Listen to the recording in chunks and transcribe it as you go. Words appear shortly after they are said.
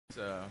It's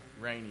a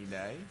rainy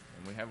day,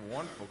 and we have a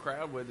wonderful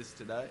crowd with us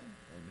today,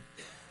 and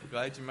we're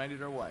glad you made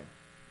it our way.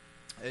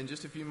 In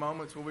just a few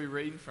moments, we'll be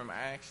reading from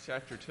Acts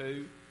chapter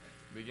 2,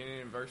 beginning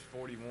in verse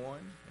 41,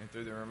 and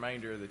through the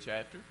remainder of the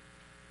chapter.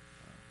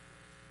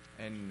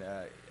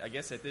 I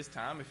guess at this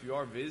time, if you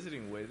are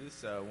visiting with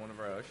us, one of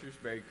our ushers,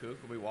 Barry Cook,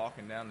 will be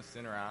walking down the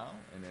center aisle,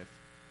 and if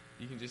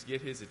you can just get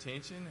his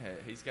attention,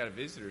 he's got a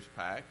visitor's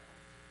pack,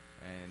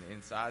 and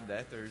inside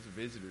that there's a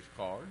visitor's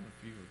card.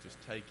 If you will just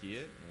take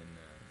it and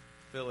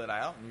fill it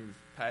out, and you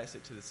pass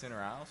it to the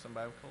center aisle,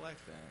 somebody will collect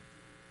that.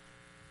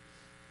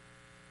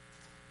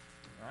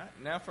 All right,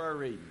 now for our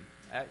reading.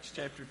 Acts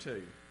chapter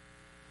 2,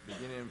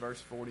 beginning in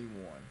verse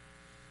 41.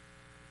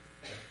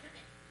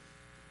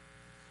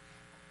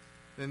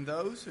 Then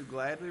those who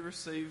gladly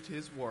received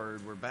his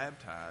word were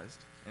baptized,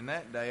 and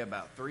that day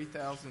about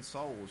 3,000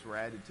 souls were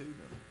added to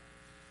them.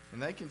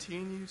 And they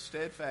continued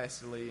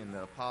steadfastly in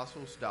the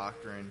apostles'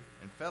 doctrine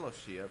and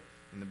fellowship,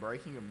 in the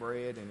breaking of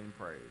bread and in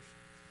prayers.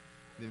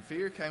 Then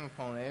fear came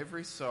upon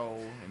every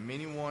soul, and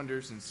many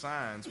wonders and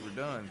signs were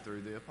done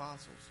through the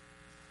apostles.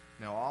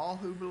 Now all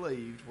who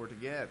believed were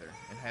together,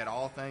 and had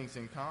all things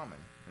in common,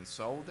 and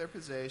sold their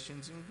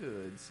possessions and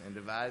goods, and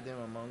divided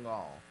them among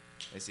all,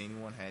 as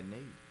anyone had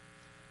need.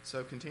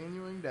 So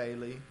continuing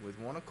daily with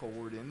one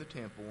accord in the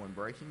temple, and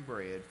breaking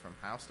bread from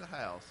house to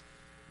house,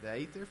 they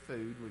ate their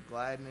food with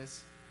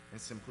gladness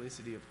and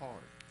simplicity of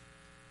heart,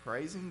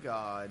 praising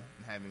God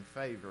and having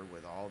favor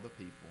with all the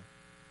people.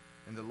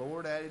 And the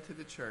Lord added to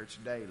the church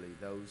daily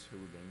those who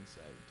were being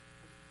saved.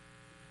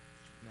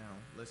 Now,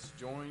 let's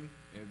join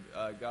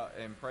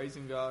in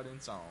praising God in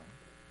song.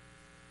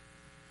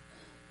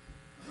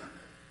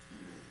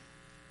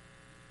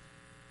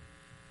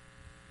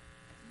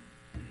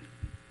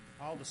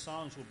 All the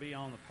songs will be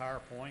on the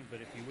PowerPoint,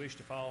 but if you wish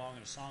to follow along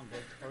in a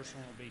songbook, the first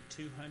one will be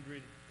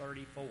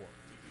 234.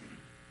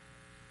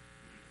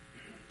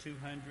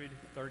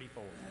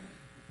 234.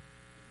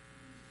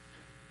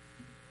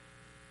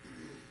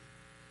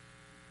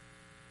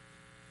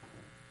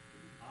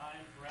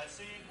 I'm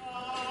pressing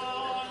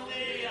on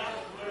the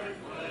upward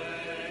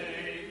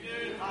way,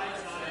 new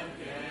heights I'm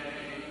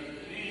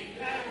gaining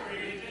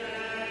every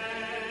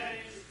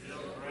day,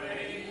 still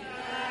praying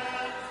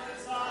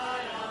as I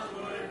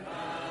onward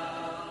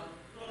bound,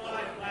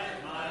 Lord, plant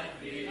my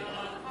feet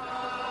on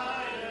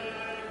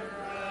higher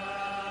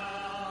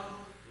ground.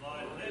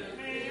 Lord, lift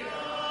me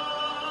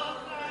up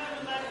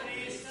and let me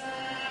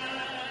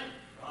stand,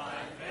 by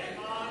faith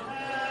on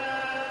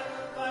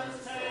heaven's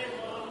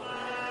tableland,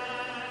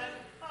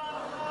 a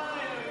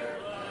higher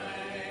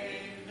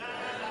plane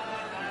than I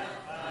have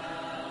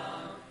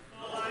found.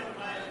 Lord,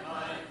 plant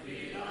my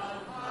feet on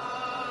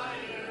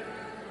higher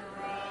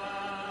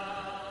ground.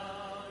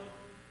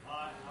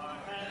 My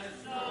heart has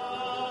no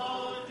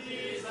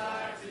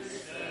desire to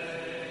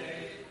stay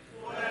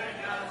where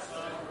doubts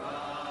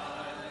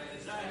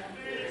arise and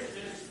fears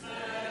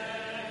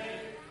dismay.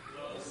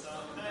 Though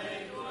some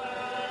may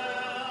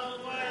dwell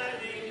where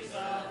these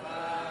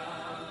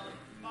abound,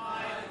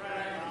 my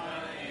prayer, my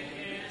aim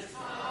is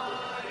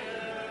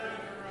higher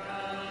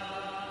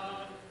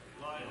ground.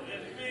 Lord,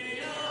 lift me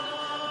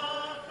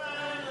up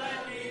and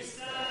let me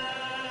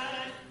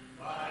stand,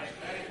 by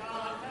faith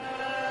on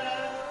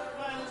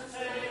heaven's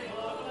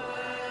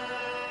tableland,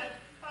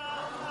 a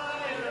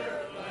higher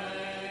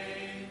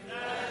plane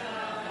than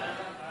I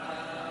have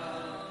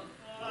found.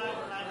 Lord,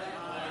 plant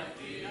my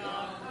feet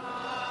on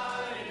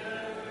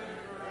higher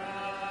ground.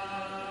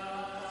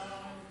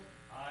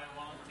 I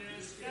want to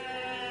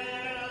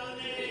scale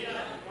the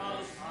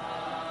utmost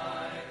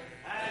high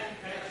and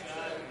catch a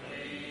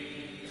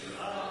glimpse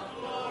of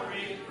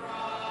glory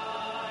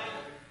bright,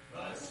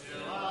 but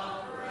still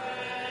I'll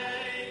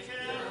pray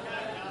till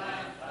heaven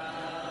I'm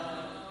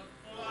found.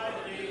 Lord,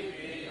 lead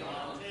me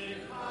on to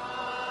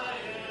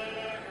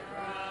higher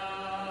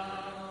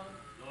ground.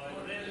 Lord,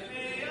 lift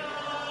me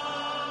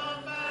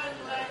up and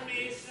let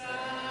me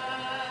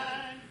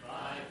stand,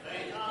 by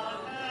faith on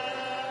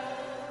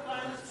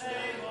heaven's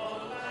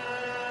tableland,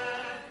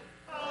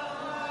 a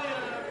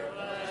higher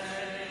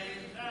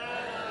plane than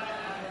I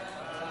have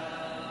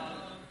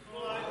found.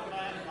 Lord,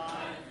 plant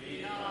my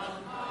feet on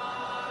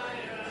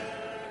higher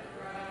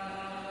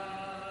ground.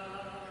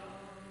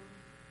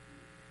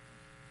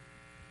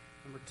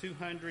 Number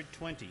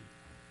 220.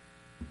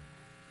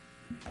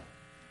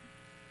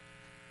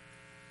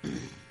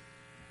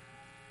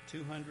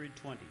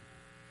 220.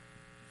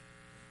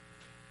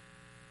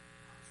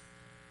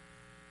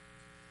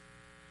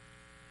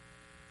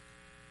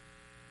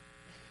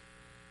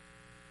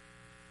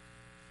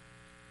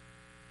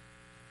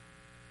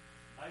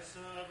 I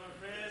serve a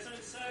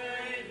risen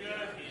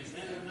Savior, He's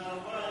in the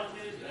world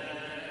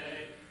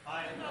today.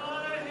 I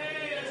know that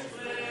He is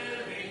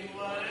living,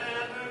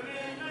 whatever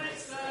men may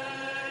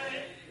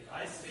say.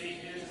 I seek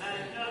His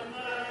hand of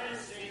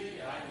mercy,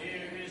 I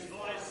hear His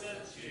voice of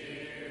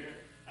cheer.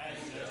 And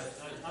just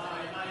the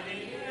time I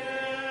need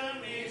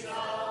Him, He's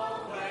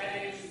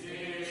always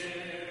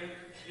near.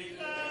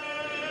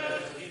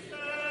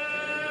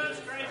 Declares,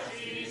 great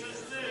Jesus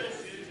lives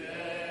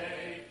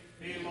today.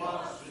 He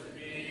walks with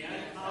me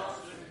and talks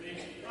with me.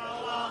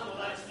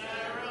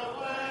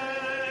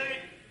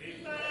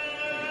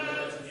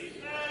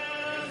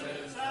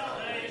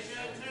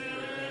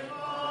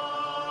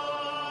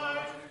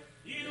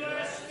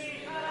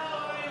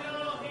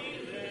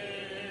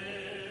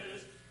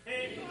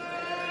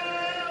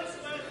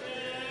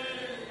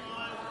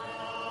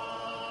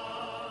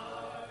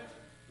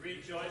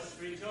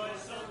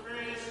 rejoice, O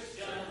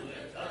Christian,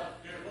 lift up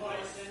your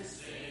voice and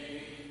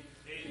sing.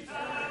 Declare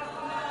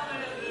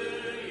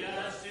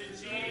hallelujah to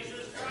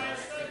Jesus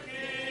Christ the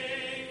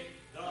King,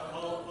 the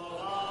hope of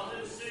all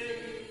who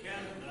seek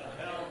and the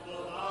help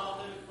of all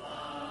who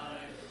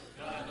find.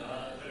 God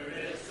Mother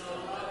is so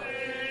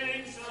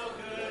loving, so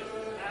good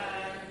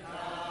and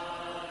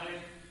kind.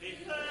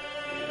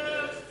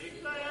 Declares,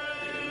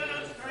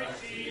 Christ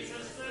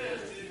Jesus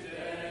lives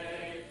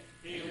today.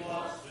 He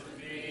walks with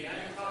me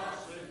and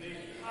talks with me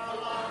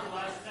along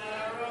life's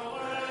narrow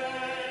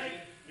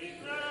way.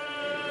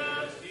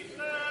 Declares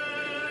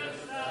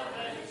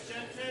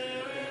salvation to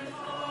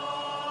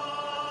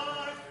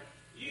impart.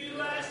 You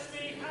ask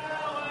me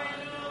how I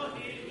know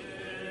he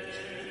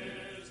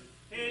lives.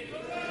 He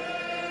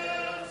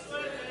lives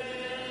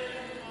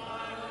within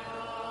my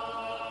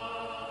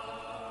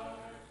heart.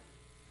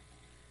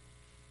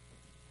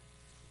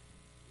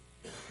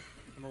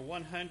 Number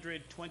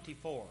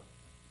 124.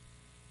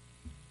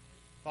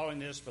 Following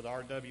this, Brother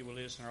R.W. will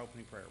lead us in our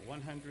opening prayer.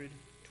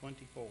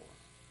 124.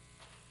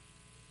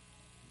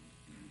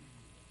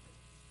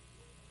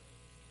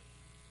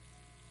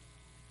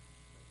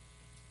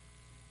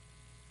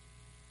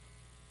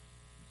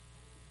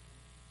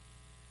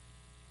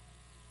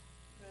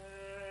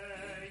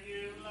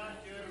 You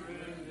left your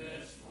room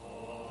this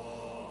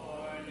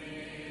morning.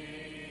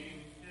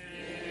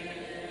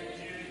 Did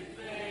you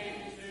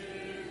think to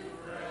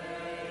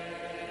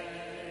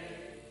pray?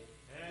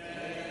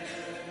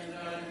 In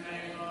the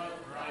name of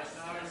Christ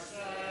our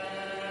Savior,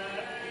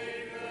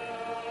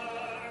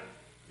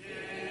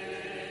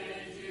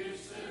 did you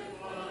seek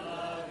for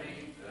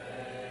loving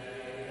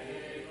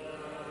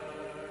favor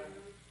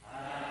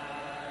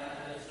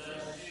as a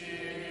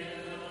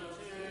shield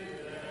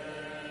today?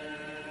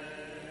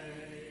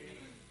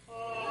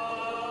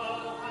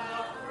 Oh,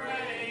 how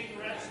praying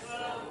rest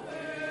the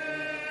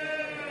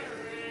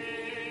weary.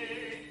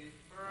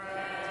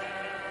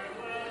 Prayer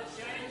will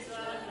change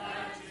the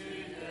night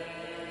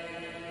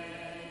today.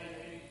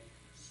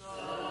 So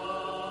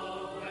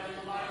when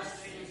life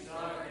seems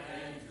dark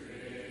and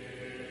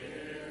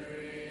dreary,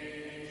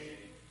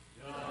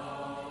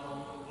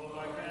 don't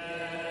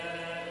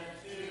forget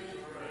to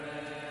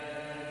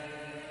pray.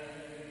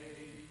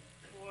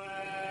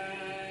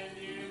 When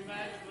you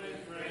met with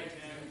great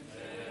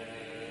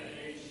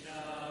temptation,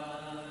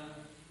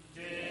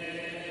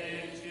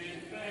 did you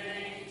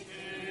think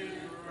to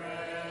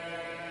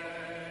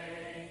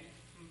pray?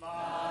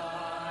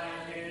 By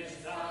his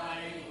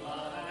dying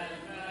love and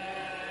merit,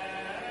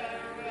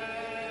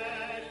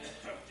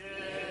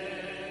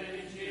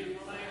 did you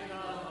claim the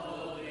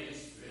Holy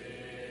Spirit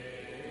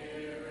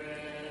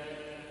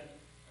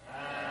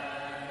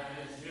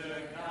as your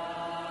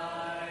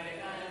guide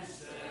and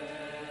say?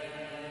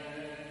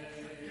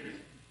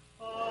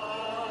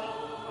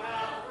 Oh,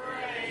 how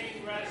praying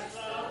rest the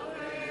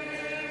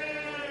weary.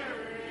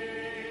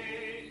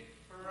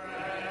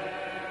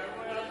 Prayer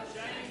will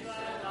change the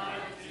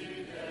night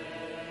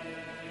today.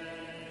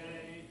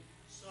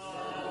 So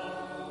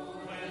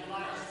when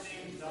life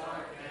seems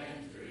dark and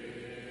dreary,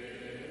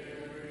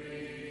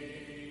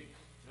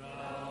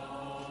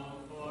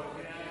 don't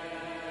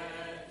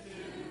forget to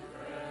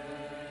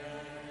pray.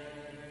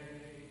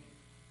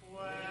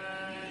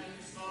 When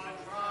sore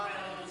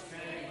trials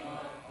came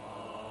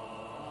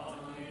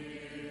upon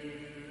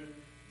you,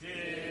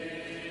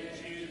 did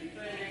you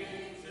think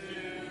to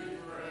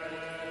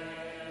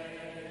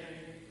pray?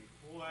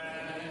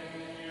 When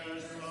your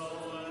soul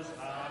was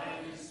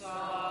hiding in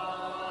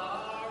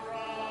sorrow,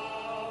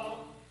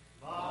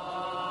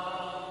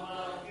 balm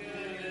of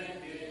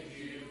good did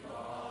you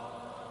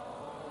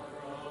borrow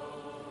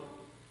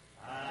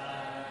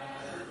at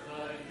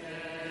the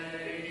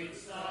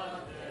gates of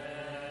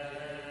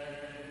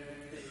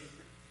day?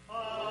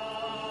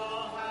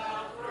 Oh, how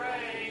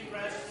praying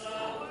rest the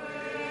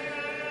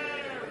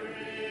weary.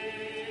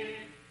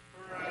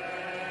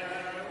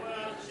 Prayer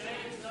will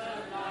change the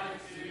night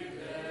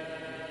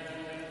today.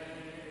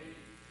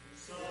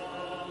 So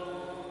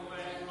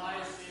when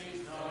life seems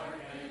dark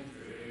and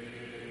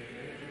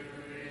dreary,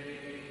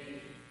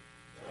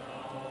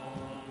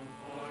 don't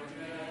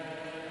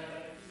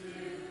forget to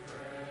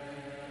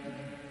pray.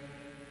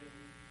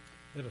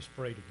 Let us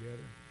pray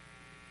together.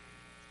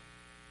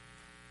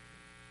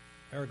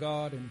 Our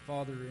God and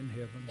Father in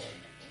heaven,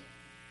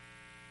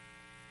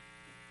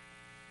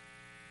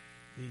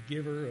 the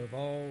giver of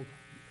all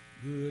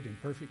good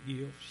and perfect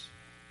gifts,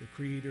 the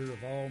creator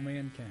of all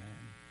mankind,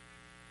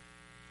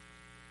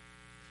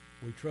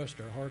 we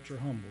trust our hearts are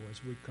humble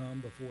as we come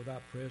before thy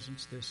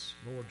presence this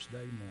Lord's Day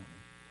morning.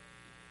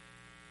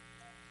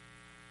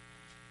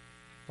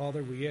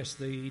 Father, we ask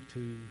thee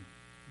to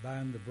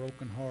bind the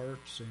broken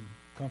hearts and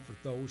comfort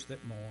those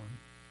that mourn.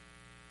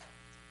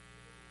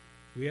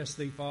 We ask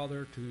thee,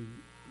 Father, to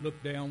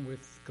look down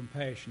with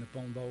compassion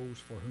upon those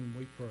for whom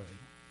we pray.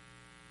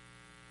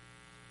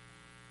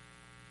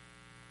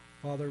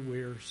 Father,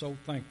 we're so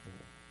thankful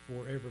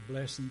for every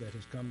blessing that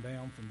has come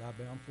down from thy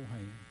bountiful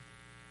hand.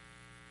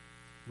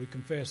 We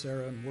confess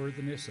our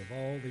unworthiness of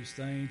all these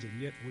things,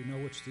 and yet we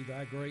know it's through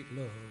thy great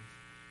love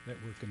that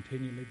we're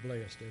continually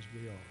blessed as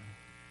we are.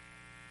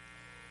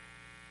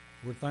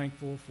 We're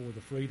thankful for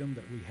the freedom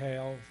that we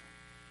have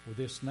for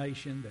this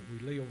nation that we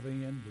live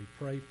in. We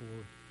pray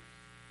for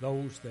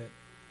those that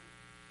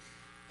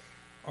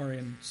are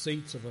in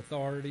seats of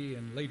authority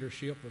and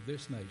leadership of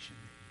this nation,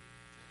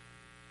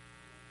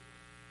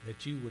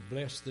 that you would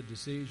bless the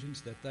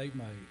decisions that they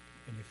make,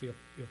 and if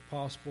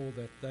possible,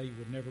 that they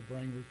would never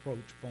bring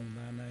reproach upon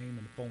thy name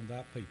and upon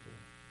thy people.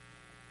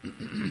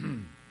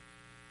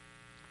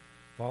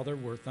 Father,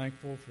 we're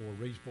thankful for a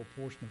reasonable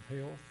portion of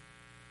health.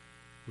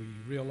 We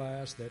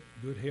realize that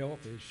good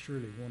health is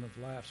surely one of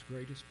life's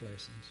greatest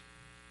blessings.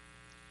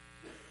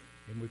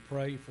 And we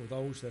pray for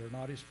those that are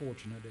not as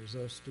fortunate as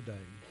us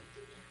today,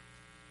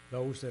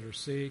 those that are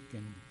sick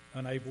and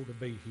unable to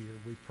be here.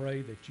 We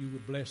pray that you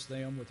would bless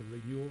them with a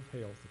renewal of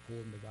health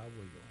according to thy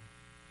will.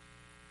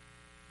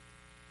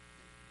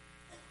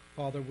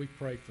 Father, we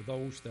pray for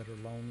those that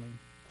are lonely.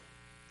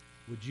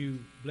 Would you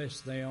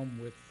bless them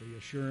with the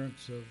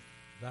assurance of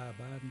thy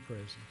abiding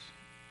presence?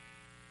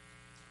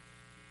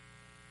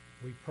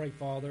 We pray,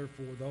 Father,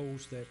 for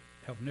those that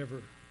have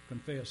never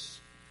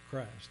confessed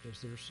Christ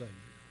as their Savior.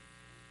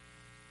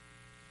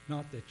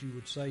 Not that you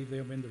would save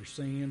them in their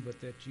sin, but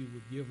that you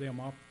would give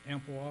them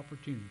ample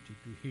opportunity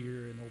to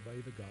hear and obey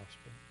the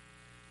gospel.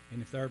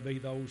 And if there be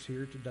those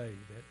here today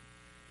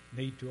that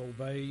need to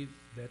obey,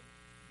 that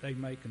they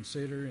may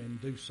consider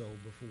and do so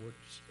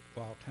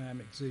while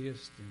time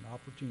exists and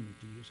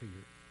opportunity is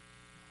here.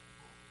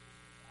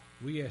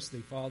 We ask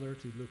thee, Father,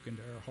 to look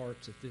into our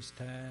hearts at this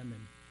time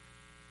and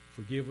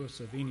forgive us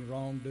of any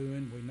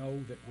wrongdoing. We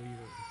know that we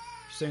are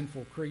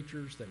sinful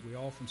creatures, that we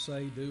often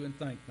say, do, and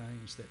think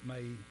things that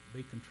may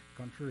be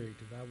contrary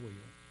to thy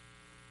will.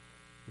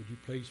 Would you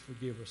please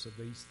forgive us of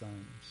these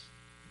things?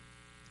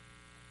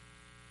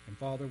 And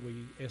Father,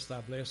 we ask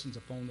thy blessings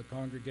upon the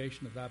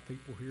congregation of thy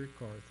people here at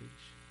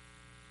Carthage.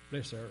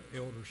 Bless our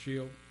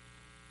eldership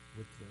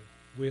with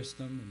the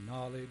wisdom and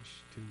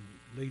knowledge to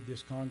lead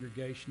this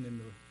congregation in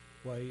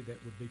the way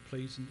that would be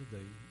pleasing to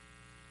thee.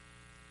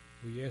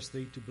 We ask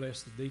thee to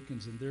bless the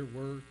deacons in their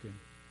work and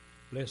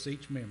bless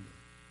each member,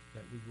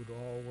 that we would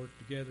all work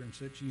together in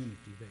such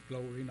unity that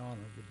glory and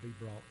honor would be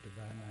brought to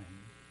thy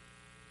name.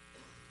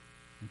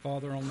 And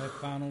Father, on that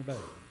final day,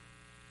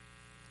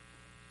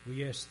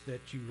 we ask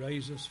that you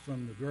raise us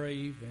from the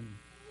grave and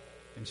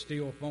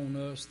instill upon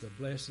us the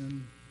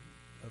blessing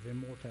of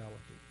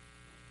immortality.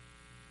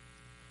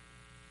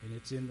 And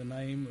it's in the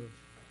name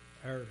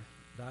of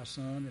thy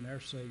Son and our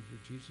Savior,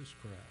 Jesus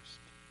Christ,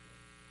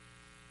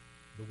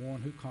 the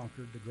one who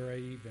conquered the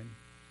grave and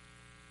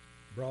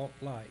brought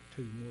light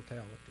to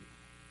mortality.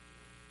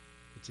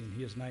 It's in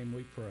his name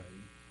we pray.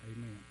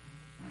 Amen.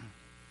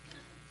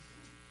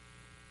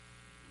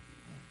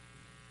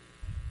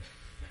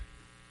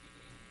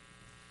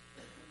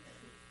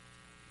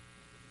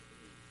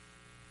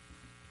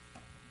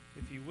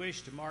 If you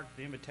wish to mark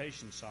the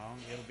invitation song,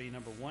 it'll be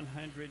number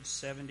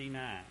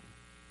 179.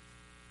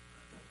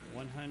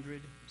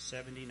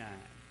 179.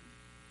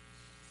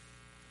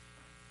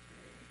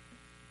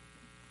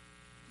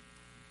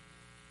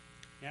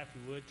 Now, if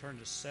you would, turn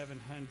to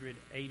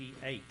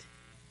 788.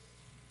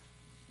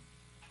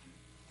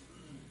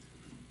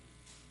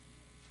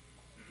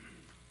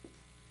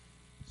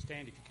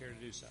 Stand if you care to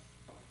do so.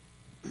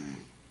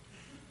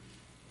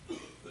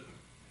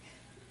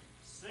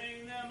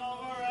 Sing them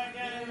over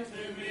again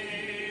to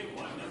me,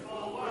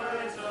 wonderful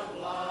words of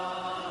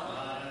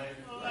life.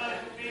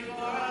 Let people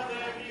of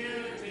their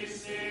beauty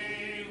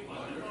see,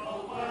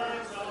 wonderful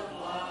words of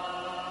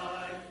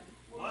life.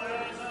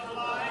 Words of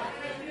life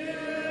and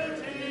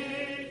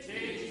beauty,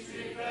 teach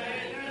me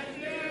faith and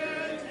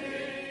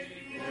beauty.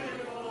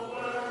 Beautiful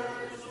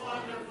words,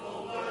 wonderful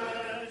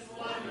words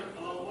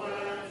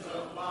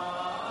of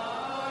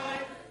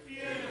life.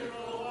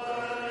 Beautiful words.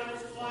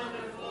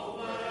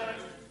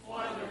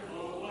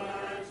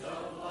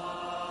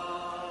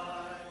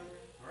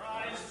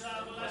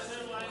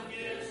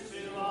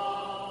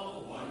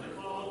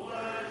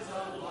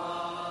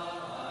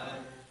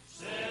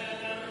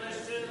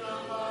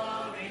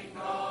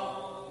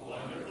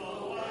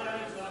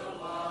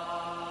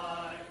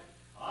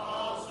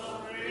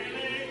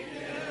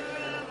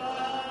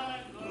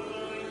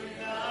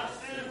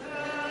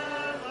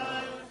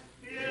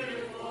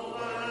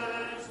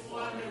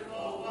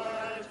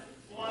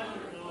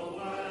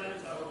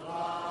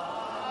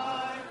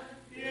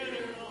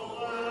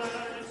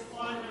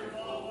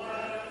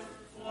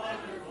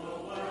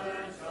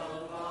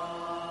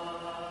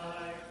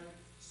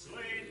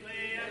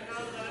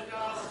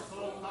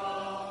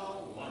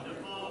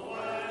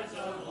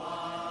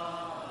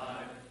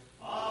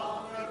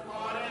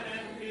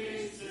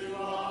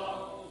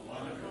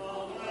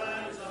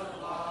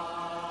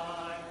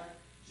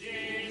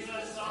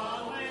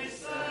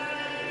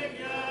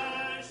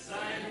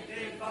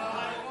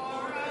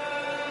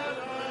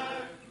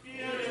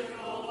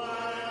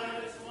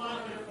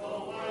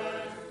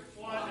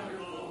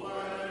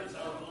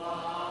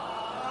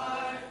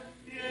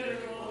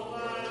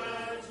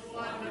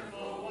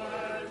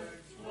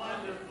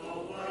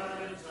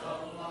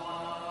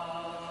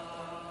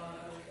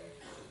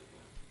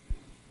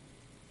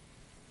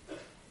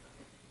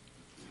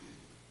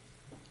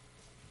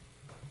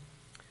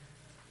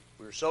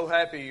 We're so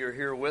happy you're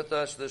here with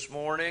us this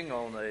morning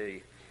on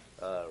a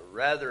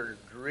rather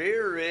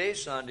dreary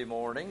Sunday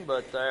morning,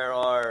 but there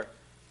are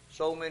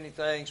so many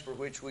things for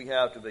which we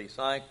have to be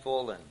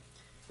thankful, and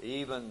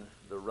even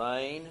the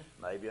rain,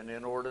 maybe an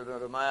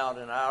inordinate amount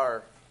in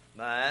our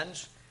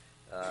minds,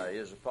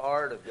 is a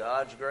part of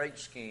God's great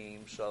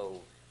scheme. So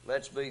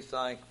let's be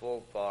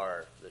thankful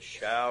for the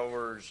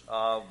showers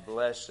of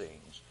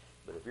blessings.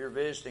 But if you're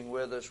visiting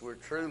with us, we're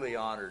truly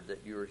honored that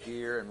you're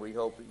here, and we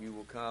hope that you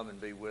will come and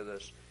be with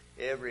us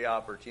every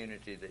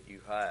opportunity that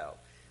you have.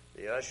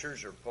 The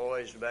ushers are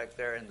poised back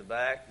there in the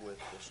back with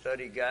the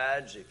study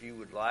guides. If you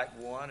would like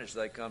one as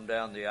they come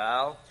down the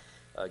aisle,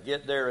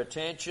 get their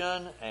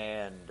attention,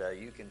 and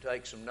you can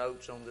take some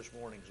notes on this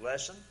morning's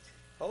lesson.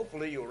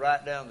 Hopefully you'll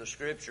write down the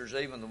scriptures,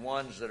 even the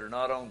ones that are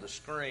not on the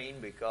screen,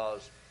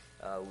 because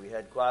we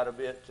had quite a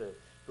bit to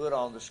put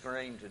on the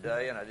screen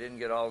today, and I didn't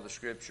get all the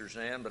scriptures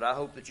in, but I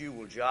hope that you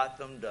will jot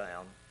them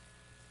down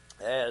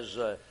as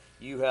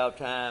you have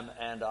time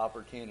and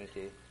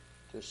opportunity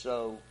to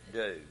so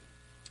do.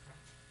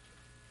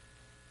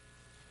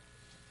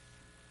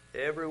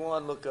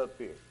 Everyone look up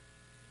here.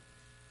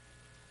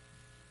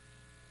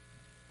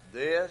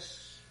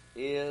 This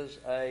is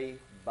a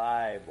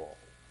Bible.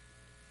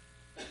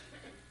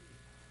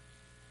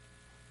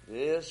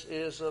 This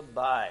is a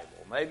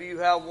Bible. Maybe you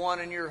have one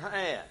in your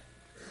hand.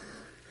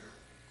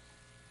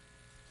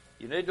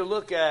 You need to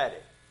look at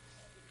it.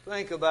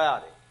 Think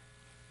about it.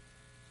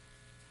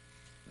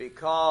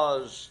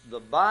 Because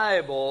the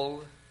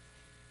Bible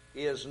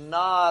is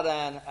not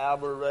an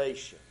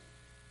aberration.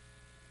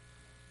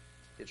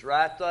 It's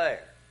right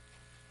there.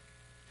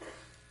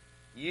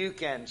 You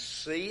can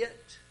see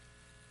it.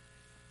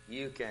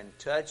 You can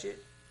touch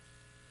it.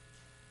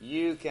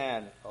 You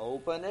can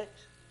open it.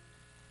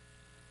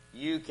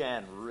 You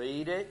can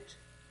read it.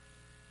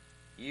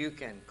 You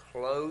can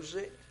close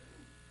it.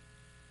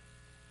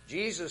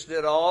 Jesus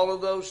did all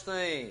of those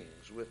things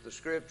with the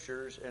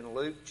scriptures in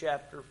Luke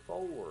chapter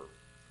 4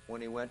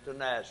 when he went to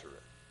Nazareth.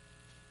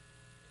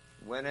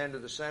 He went into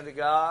the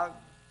synagogue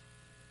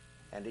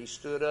and he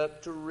stood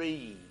up to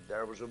read.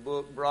 There was a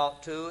book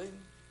brought to him.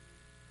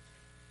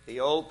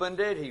 He opened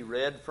it. He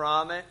read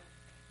from it.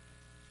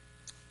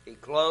 He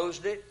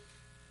closed it.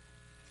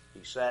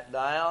 He sat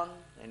down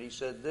and he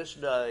said, "This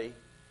day,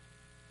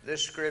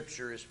 this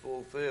scripture is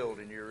fulfilled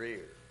in your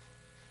ear."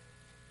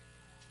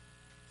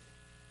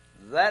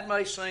 That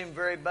may seem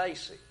very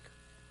basic,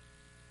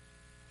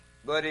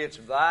 but it's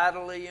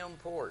vitally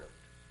important.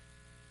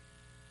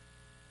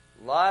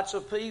 Lots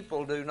of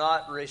people do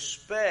not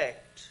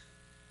respect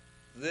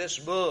this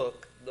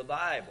book, the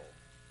Bible,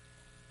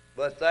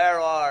 but there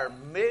are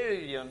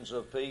millions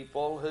of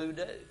people who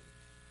do.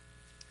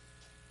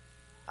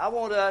 I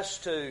want us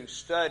to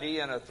study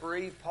in a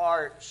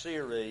 3-part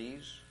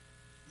series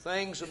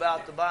things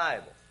about the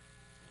Bible.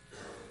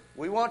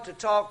 We want to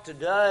talk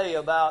today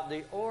about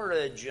the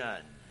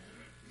origin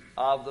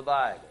of the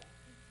Bible.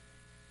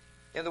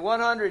 In the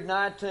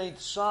 119th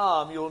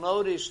Psalm, you'll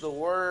notice the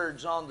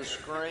words on the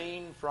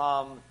screen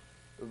from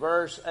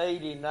verse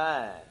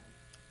 89.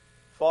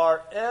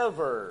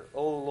 "Forever,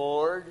 O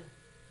Lord,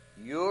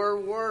 your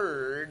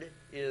word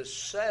is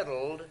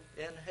settled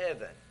in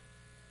heaven."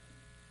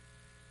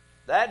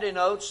 That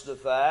denotes the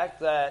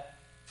fact that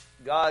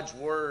God's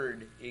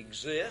word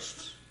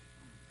exists,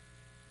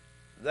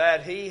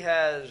 that He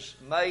has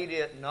made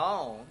it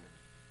known,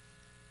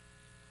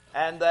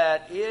 and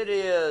that it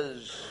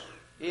is,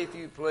 if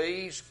you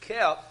please,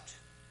 kept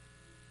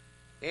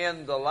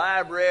in the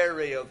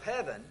library of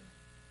heaven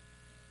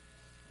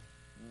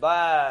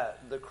by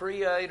the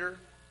Creator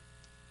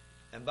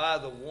and by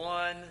the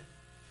one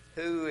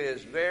who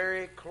is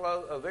very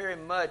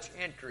much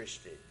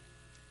interested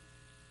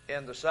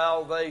in the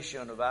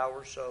salvation of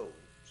our souls.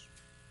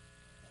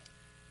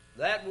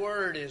 That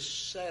word is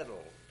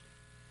settled.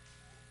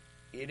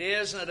 It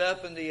isn't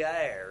up in the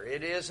air.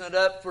 It isn't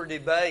up for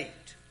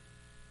debate.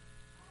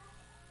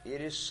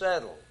 It is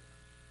settled.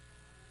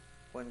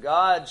 When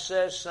God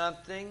says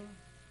something,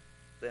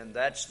 then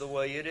that's the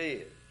way it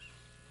is.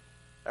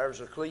 There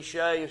was a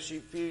cliche a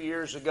few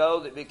years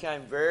ago that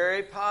became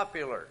very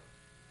popular.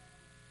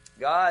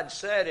 God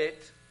said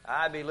it,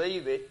 I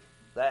believe it,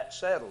 that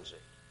settles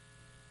it.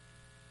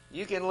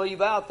 You can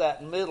leave out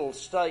that middle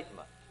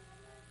statement.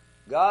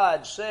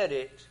 God said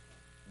it,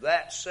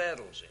 that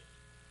settles it.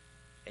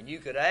 And you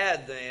could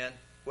add then,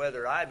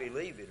 whether I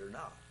believe it or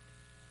not.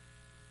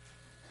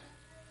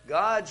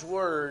 God's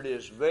Word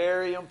is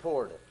very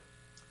important.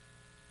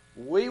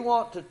 We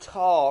want to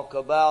talk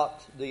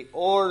about the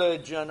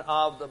origin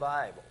of the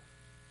Bible.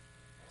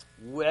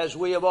 As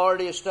we have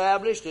already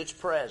established, it's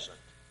present.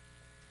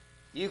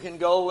 You can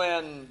go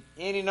in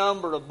any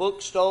number of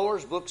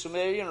bookstores, Books A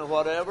Million or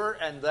whatever,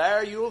 and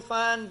there you'll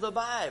find the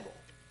Bible.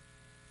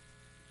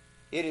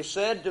 It is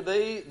said to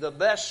be the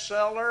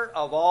bestseller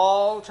of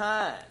all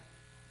time.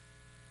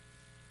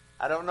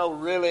 I don't know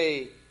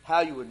really how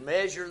you would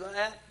measure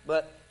that,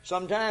 but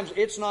sometimes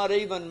it's not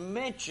even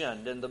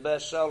mentioned in the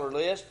bestseller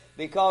list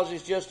because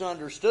it's just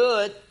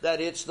understood that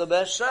it's the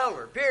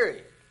bestseller,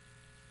 period.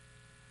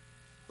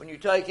 when you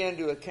take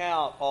into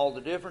account all the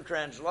different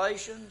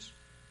translations,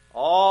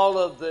 all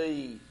of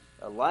the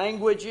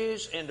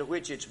languages into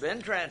which it's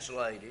been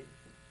translated,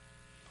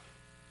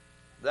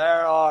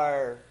 there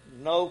are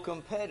no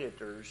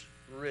competitors,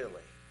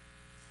 really.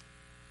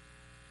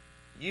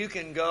 You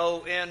can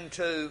go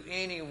into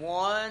any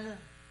one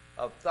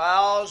of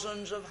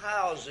thousands of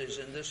houses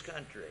in this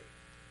country,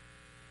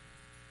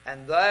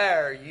 and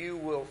there you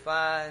will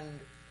find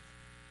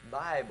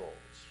Bibles.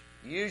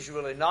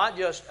 Usually not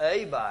just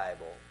a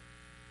Bible,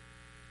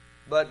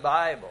 but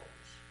Bibles.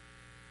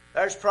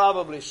 There's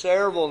probably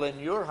several in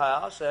your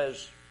house,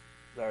 as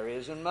there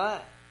is in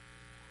mine.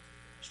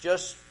 It's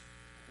just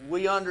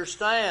we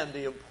understand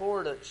the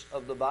importance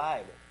of the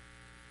Bible.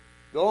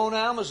 Go on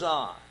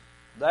Amazon.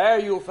 There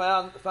you'll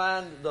find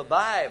the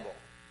Bible.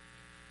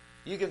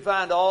 You can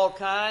find all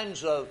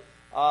kinds of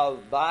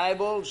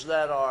Bibles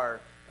that are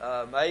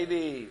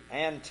maybe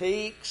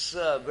antiques,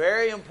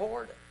 very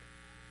important.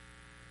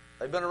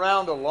 They've been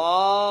around a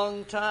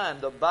long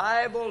time. The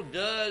Bible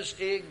does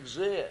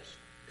exist.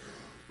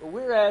 But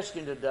we're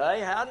asking today,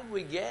 how did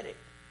we get it?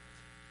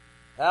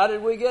 How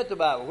did we get the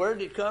Bible? Where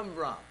did it come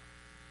from?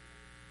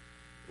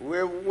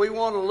 We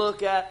want to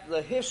look at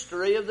the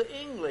history of the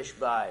English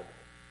Bible.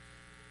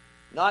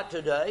 Not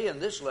today in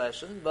this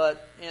lesson,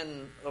 but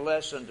in a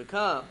lesson to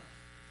come.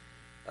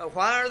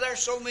 Why are there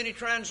so many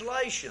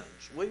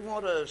translations? We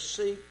want to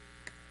seek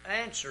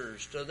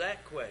answers to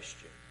that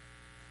question.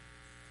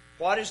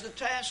 What is the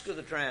task of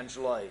the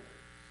translator?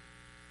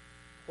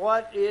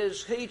 What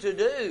is he to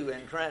do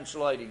in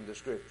translating the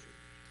Scriptures?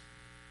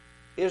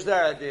 Is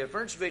there a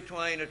difference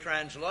between a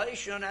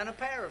translation and a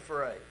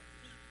paraphrase?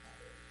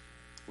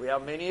 We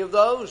have many of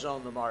those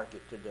on the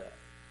market today.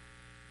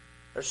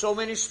 There's so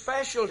many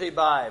specialty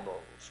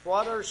Bibles.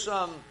 What are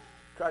some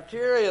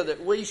criteria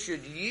that we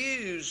should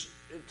use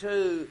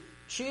to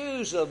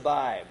choose a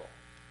Bible?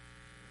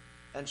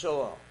 And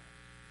so on.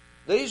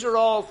 These are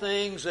all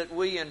things that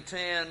we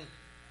intend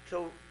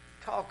to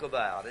talk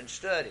about and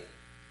study.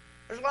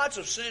 There's lots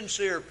of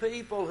sincere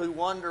people who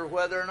wonder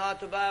whether or not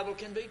the Bible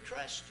can be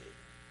trusted.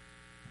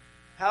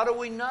 How do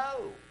we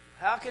know?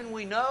 How can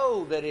we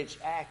know that it's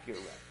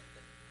accurate?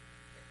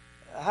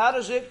 How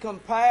does it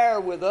compare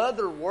with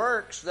other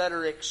works that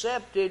are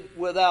accepted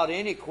without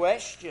any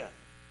question?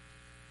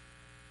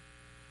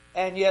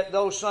 And yet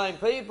those same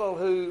people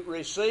who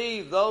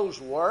receive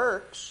those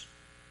works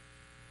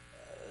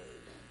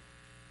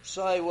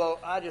say, well,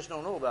 I just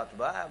don't know about the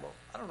Bible.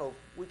 I don't know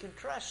if we can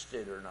trust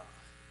it or not.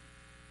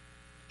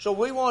 So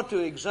we want to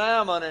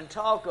examine and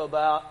talk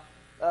about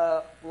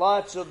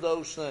lots of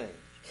those things.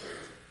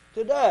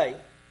 Today,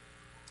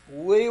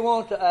 we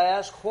want to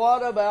ask,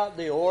 what about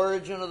the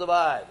origin of the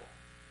Bible?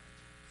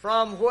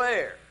 From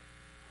where?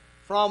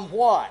 From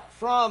what?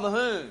 From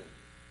whom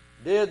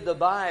did the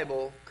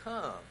Bible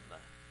come?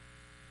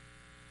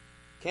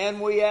 Can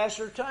we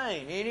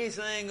ascertain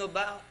anything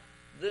about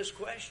this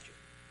question?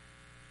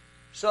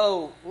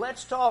 So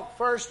let's talk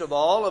first of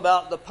all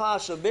about the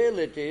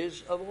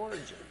possibilities of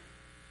origin.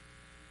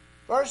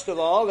 First of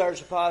all, there's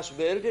a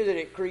possibility that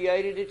it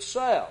created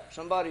itself.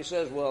 Somebody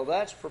says, well,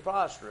 that's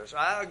preposterous.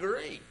 I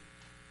agree.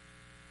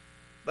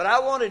 But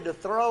I wanted to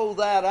throw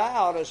that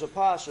out as a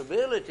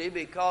possibility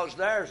because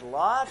there's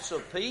lots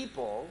of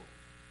people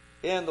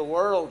in the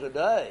world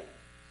today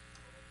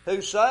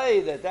who say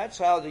that that's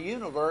how the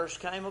universe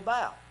came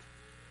about.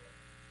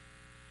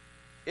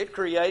 It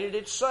created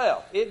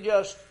itself. It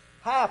just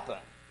happened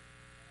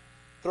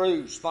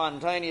through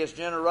spontaneous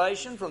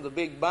generation, from the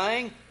Big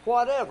Bang,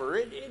 whatever.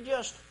 It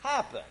just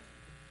happened.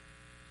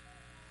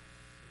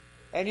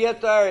 And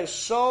yet there is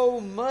so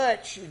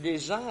much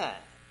design.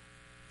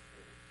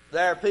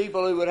 There are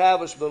people who would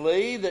have us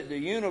believe that the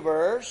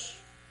universe,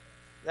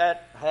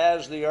 that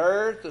has the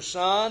earth, the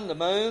sun, the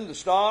moon, the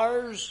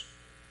stars,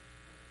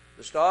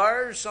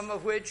 some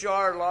of which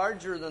are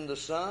larger than the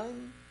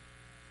sun,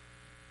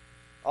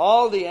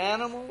 all the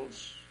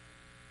animals,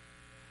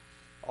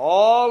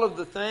 all of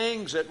the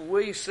things that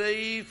we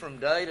see from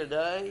day to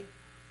day,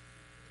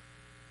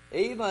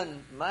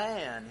 even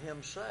man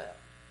himself,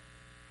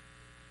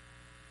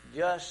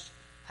 just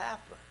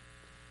happened.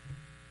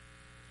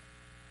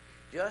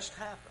 Just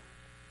happened.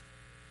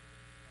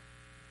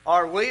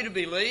 Are we to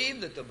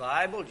believe that the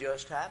Bible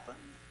just happened?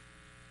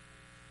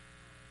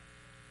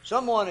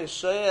 Someone has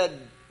said,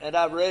 and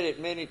I've read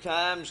it many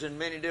times in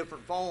many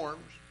different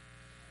forms,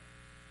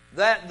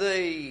 that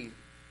the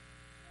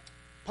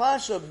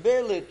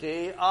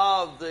possibility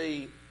of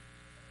the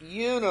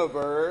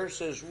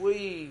universe as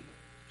we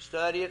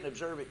study it and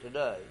observe it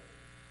today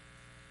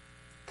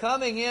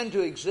coming into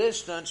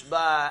existence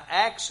by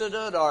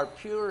accident or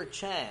pure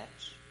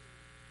chance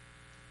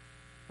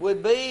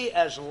would be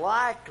as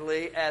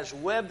likely as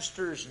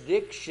Webster's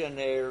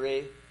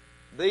dictionary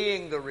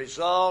being the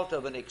result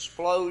of an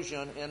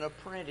explosion in a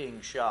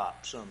printing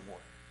shop somewhere.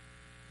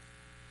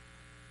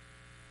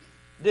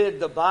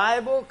 Did the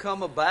Bible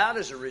come about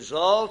as a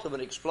result of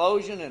an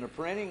explosion in a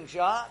printing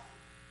shop?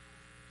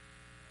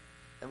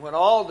 And when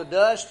all the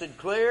dust had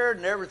cleared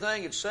and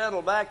everything had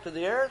settled back to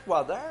the earth,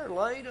 well, there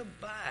laid a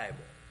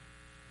Bible.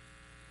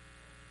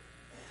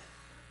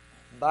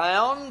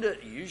 bound,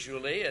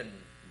 usually in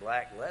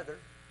black leather.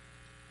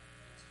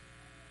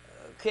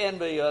 Can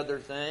be other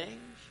things.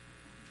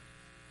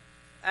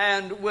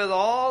 And with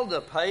all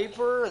the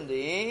paper and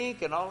the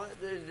ink and all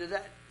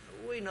that,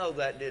 we know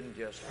that didn't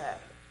just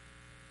happen.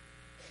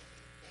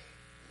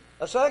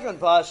 A second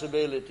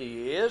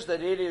possibility is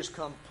that it is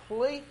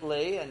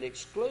completely and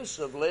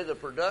exclusively the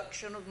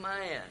production of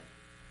man,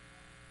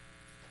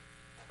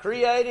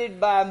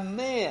 created by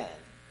men.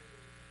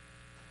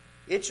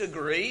 It's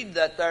agreed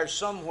that there's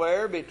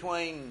somewhere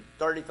between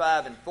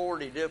 35 and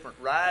 40 different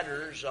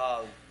writers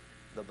of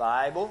the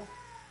Bible.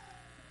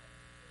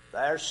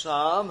 There's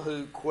some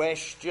who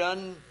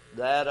question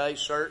that a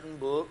certain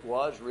book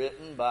was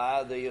written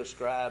by the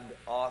ascribed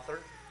author,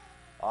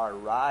 or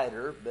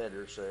writer,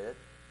 better said.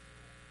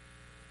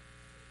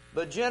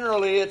 But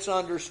generally it's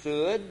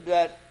understood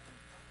that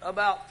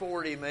about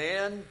 40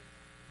 men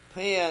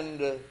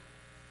penned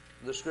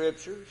the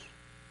Scriptures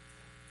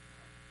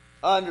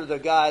under the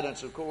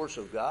guidance, of course,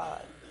 of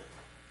God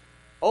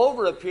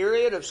over a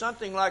period of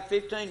something like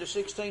 15 to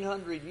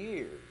 1600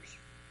 years.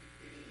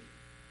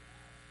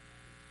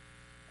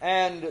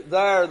 And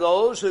there are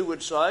those who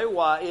would say,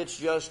 why, it's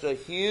just a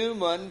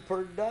human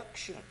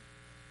production.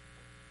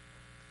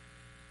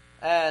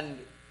 And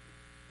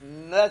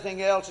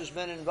nothing else has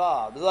been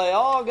involved. They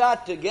all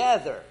got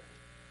together.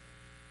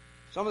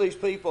 Some of these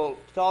people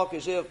talk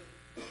as if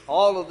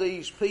all of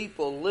these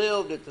people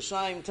lived at the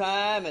same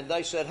time and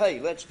they said, hey,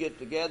 let's get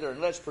together and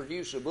let's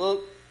produce a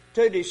book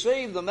to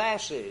deceive the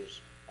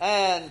masses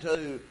and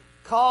to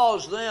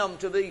cause them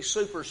to be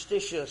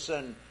superstitious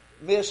and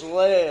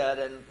misled,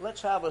 and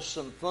let's have us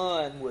some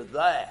fun with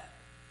that.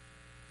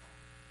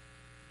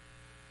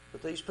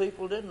 But these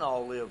people didn't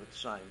all live at the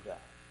same time.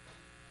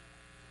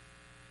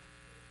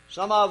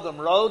 Some of them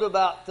wrote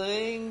about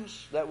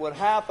things that would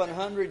happen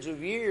hundreds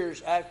of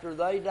years after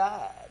they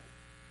died.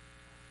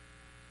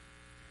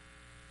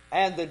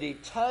 And the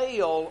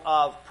detail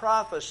of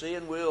prophecy,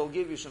 and we'll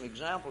give you some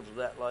examples of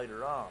that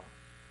later on,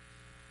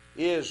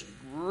 is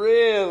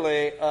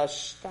really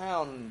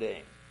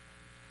astounding.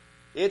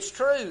 It's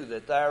true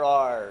that there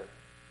are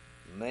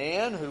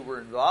men who were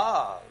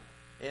involved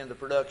in the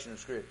production of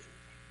Scriptures.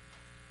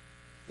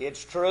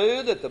 It's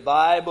true that the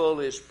Bible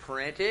is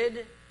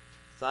printed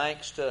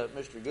thanks to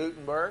Mr.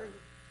 Gutenberg,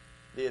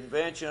 the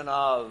invention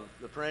of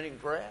the printing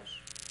press.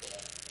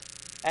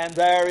 And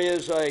there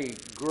is a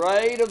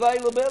great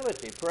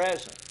availability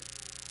present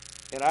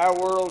in our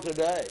world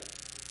today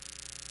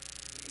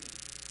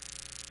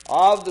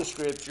of the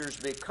Scriptures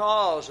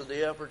because of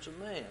the efforts of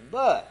men.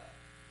 But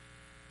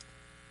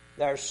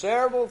there are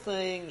several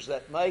things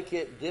that make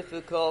it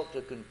difficult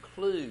to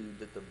conclude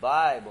that the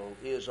Bible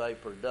is a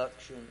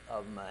production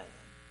of man.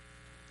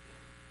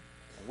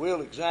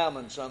 We'll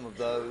examine some of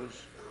those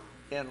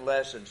in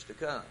lessons to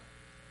come.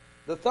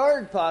 The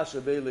third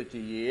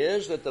possibility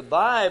is that the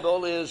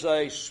Bible is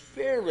a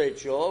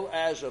spiritual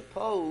as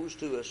opposed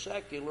to a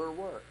secular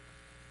work.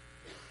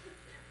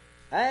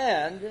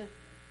 And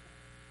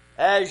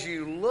as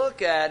you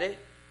look at it,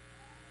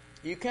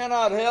 you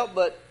cannot help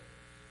but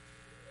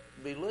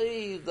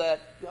believe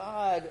that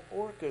God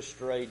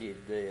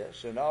orchestrated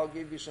this, and I'll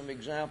give you some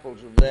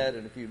examples of that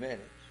in a few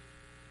minutes,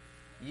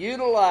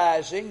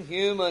 utilizing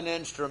human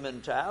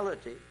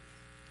instrumentality,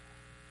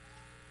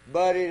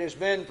 but it has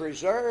been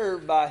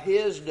preserved by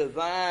His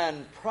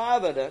divine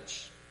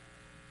providence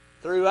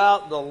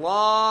throughout the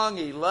long,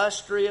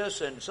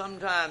 illustrious, and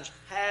sometimes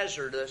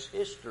hazardous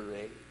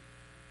history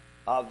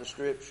of the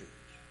Scriptures.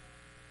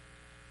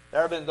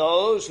 There have been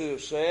those who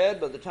have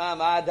said, by the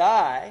time I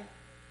die,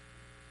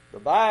 the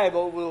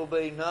Bible will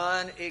be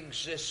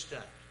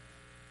non-existent,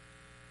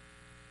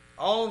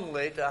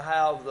 only to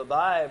have the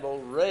Bible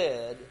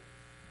read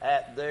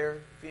at their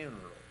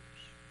funerals.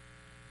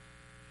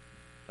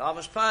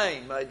 Thomas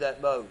Paine made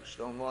that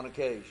boast on one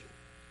occasion,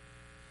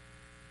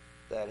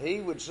 that he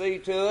would see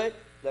to it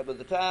that by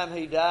the time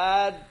he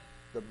died,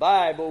 the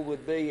Bible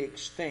would be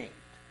extinct.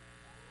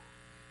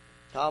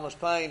 Thomas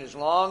Paine has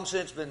long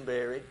since been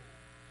buried,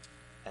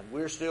 and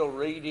we're still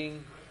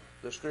reading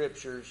the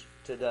Scriptures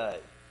today.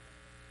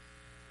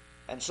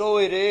 And so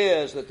it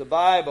is that the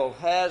Bible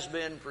has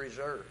been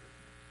preserved.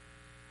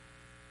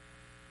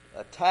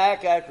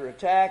 Attack after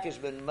attack has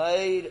been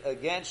made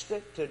against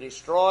it to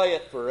destroy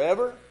it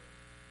forever,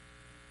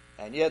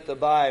 and yet the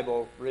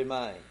Bible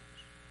remains.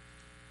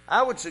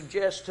 I would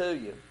suggest to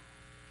you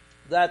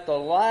that the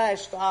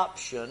last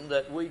option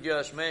that we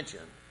just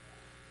mentioned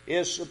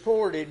is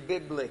supported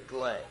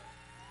biblically.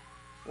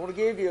 I want to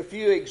give you a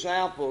few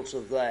examples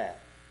of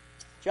that.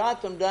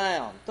 Jot them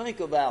down, think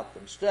about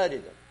them, study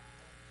them.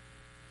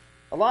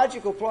 A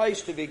logical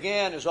place to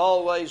begin is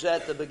always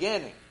at the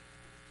beginning.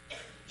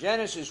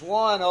 Genesis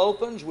 1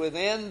 opens with,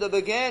 in the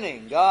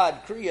beginning,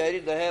 God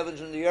created the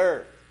heavens and the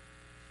earth.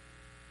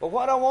 But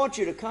what I want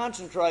you to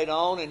concentrate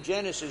on in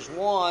Genesis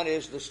 1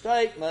 is the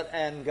statement,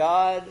 and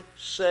God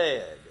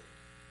said.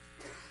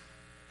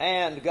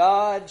 And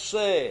God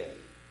said.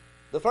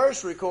 The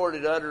first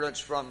recorded utterance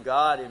from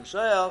God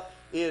Himself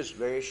is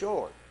very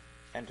short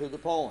and to the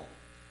point.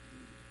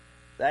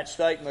 That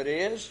statement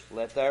is,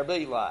 let there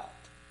be light.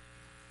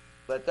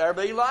 Let there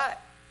be light.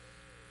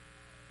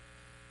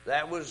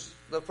 That was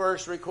the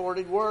first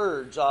recorded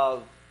words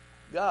of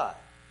God.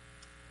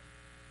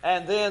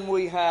 And then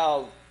we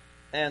have,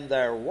 and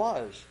there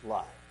was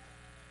light.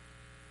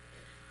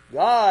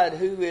 God,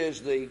 who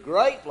is the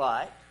great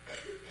light,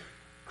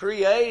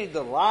 created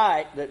the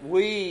light that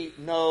we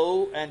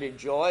know and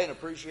enjoy and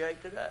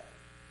appreciate today.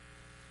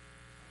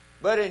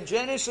 But in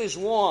Genesis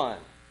 1,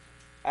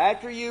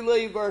 after you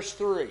leave verse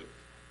 3,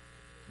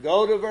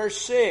 go to verse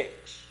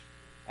 6,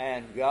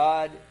 and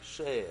God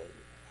said.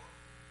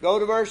 Go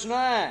to verse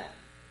 9,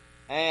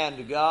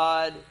 and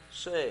God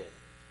said.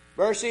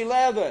 Verse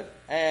 11,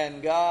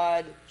 and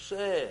God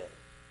said.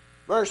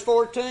 Verse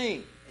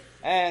 14,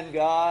 and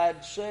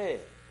God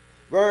said.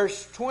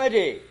 Verse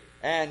 20,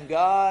 and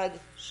God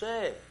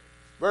said.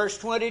 Verse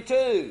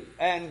 22,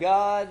 and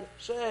God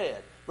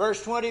said.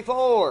 Verse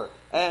 24,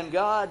 and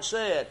God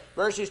said.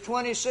 Verses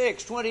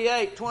 26,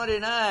 28,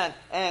 29,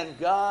 and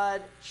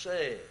God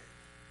said.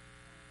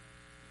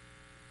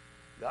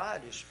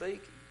 God is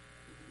speaking.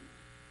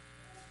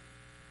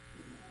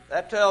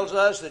 That tells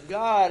us that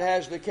God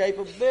has the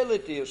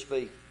capability of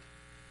speaking.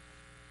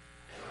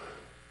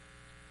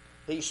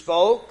 He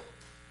spoke,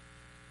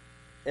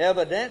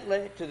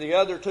 evidently, to the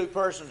other two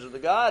persons of the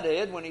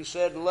Godhead when He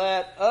said,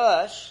 let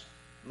us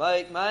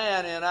make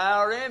man in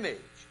our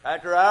image,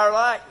 after our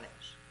likeness.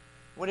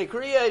 When He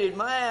created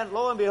man,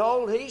 lo and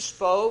behold, He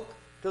spoke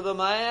to the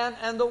man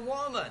and the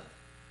woman,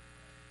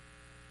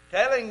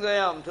 telling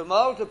them to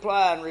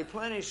multiply and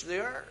replenish the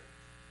earth,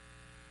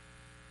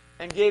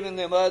 and giving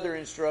them other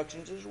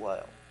instructions as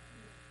well.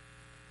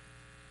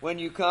 When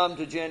you come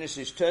to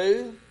Genesis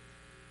 2,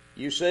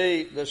 you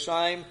see the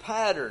same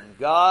pattern.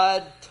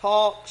 God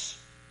talks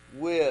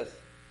with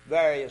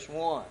various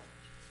ones.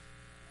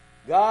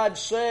 God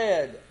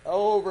said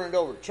over and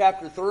over.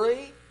 Chapter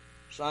 3,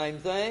 same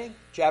thing.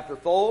 Chapter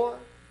 4,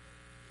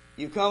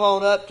 you come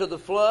on up to the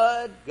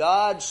flood.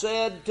 God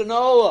said to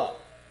Noah.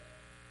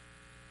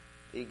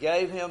 He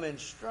gave him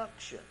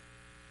instruction.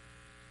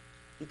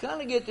 You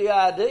kind of get the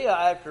idea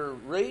after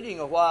reading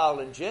a while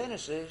in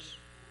Genesis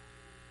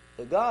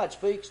that God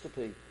speaks to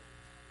people.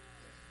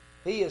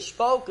 He has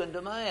spoken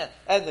to man.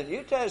 And the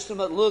New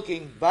Testament,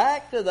 looking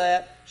back to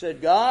that,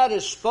 said God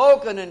has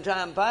spoken in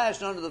time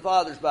past unto the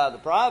fathers by the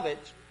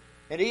prophets,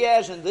 and He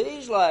has in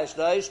these last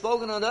days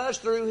spoken unto us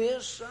through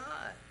His Son.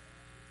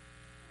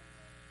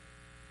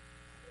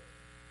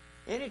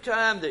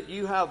 Anytime that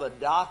you have a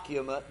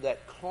document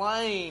that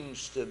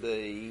claims to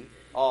be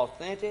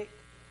authentic,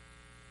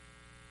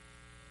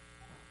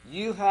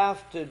 you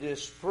have to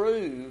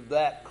disprove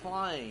that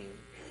claim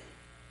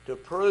to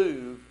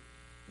prove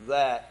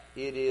that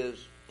it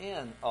is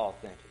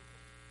inauthentic.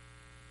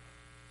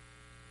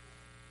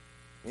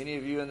 Many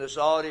of you in this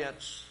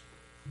audience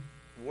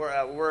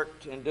have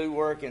worked and do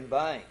work in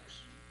banks.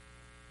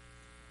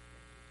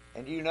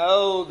 And you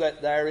know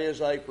that there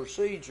is a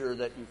procedure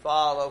that you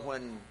follow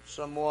when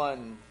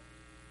someone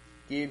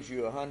gives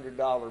you a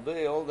 $100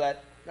 bill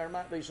that there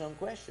might be some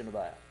question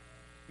about.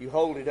 You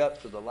hold it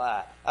up to the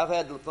light. I've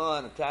had the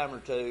fun a time or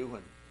two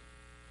when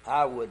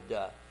I would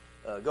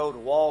go to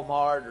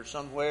Walmart or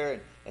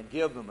somewhere and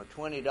give them a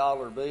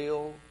 $20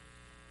 bill.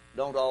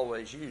 Don't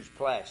always use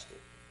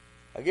plastic.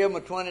 I give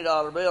them a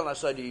 $20 bill and I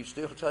say, do you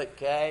still take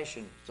cash?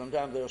 And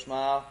sometimes they'll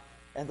smile.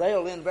 And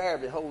they'll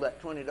invariably hold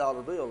that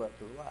 $20 bill up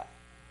to the light.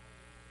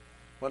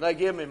 When they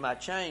give me my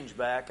change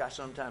back, I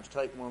sometimes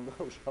take one of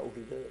those, hold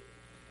it up.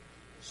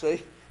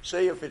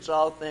 See if it's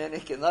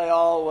authentic, and they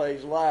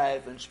always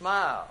laugh and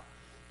smile.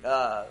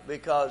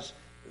 Because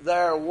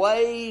there are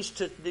ways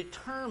to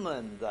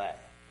determine that.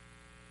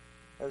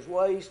 There's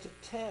ways to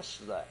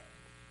test that.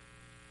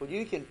 Well,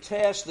 you can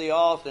test the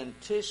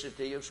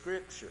authenticity of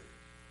Scripture.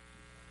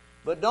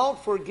 But don't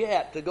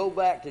forget to go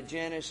back to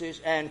Genesis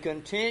and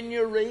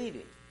continue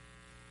reading.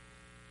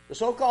 The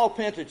so-called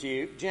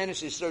Pentateuch,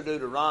 Genesis through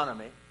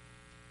Deuteronomy,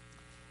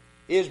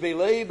 is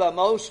believed by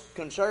most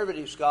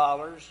conservative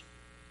scholars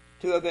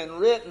to have been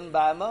written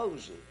by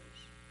Moses.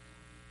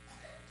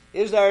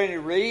 Is there any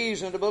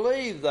reason to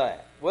believe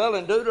that? Well,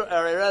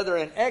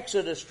 in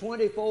Exodus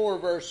 24,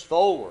 verse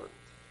 4,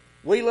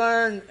 we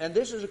learn, and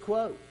this is a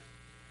quote,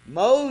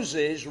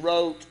 Moses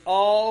wrote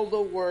all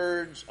the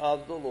words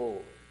of the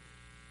Lord.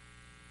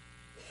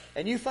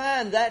 And you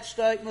find that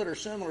statement or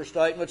similar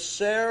statements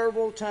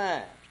several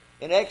times.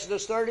 In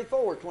Exodus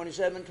 34,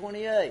 27,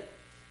 28,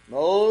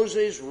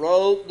 Moses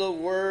wrote the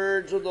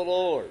words of the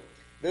Lord.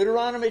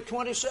 Deuteronomy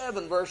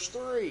 27, verse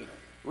 3,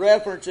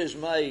 reference is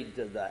made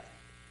to that.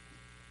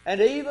 And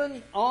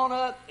even on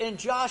up in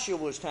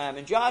Joshua's time,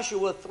 in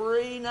Joshua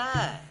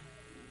 3:9,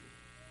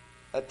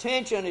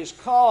 attention is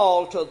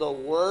called to the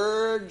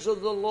words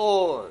of the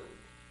Lord,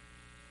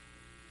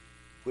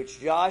 which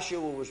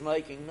Joshua was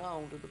making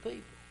known to the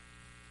people.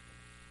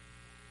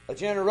 A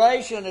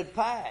generation had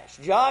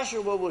passed.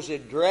 Joshua was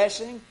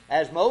addressing,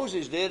 as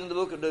Moses did in the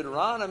book of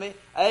Deuteronomy,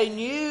 a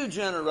new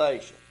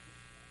generation.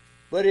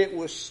 But it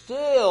was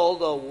still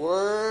the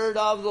word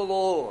of the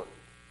Lord.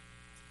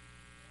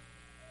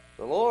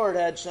 The Lord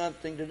had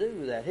something to do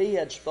with that. He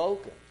had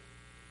spoken.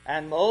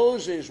 And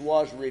Moses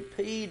was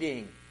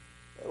repeating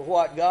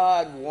what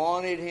God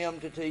wanted him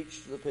to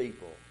teach the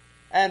people.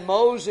 And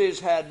Moses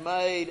had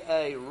made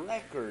a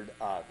record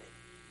of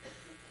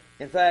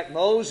it. In fact,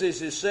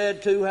 Moses is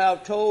said to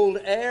have told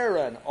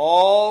Aaron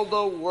all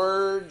the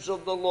words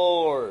of the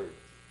Lord.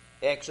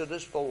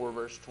 Exodus 4,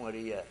 verse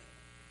 28.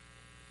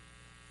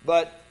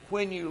 But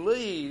when you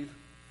leave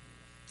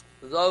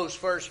those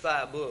first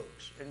 5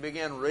 books and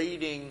begin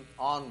reading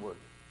onward,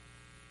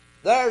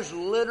 there's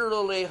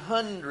literally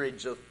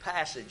hundreds of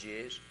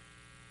passages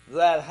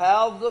that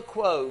have the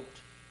quote,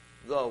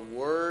 "the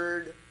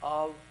word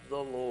of the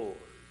Lord,"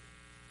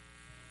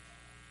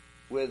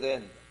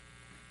 within them.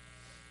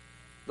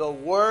 The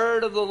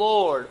word of the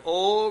Lord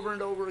over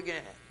and over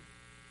again.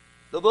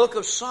 The book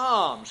of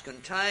Psalms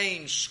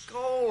contains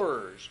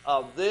scores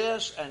of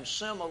this and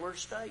similar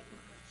statements.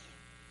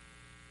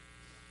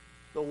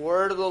 The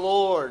word of the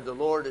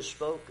Lord has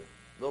spoken.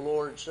 The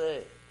Lord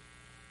said.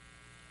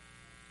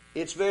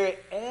 It's very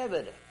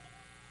evident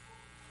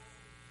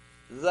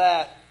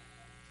that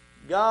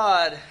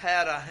God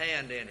had a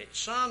hand in it.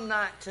 Psalm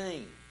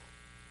 19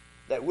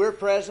 that we're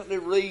presently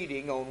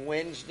reading on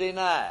Wednesday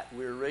night.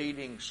 We're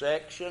reading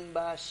section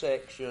by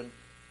section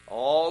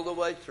all the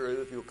way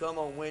through. If you'll come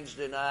on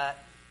Wednesday night,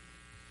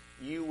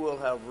 you will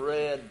have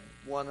read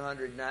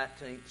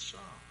 119th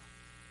Psalm.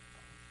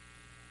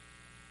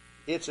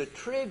 It's a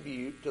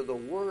tribute to the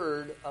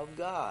Word of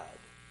God.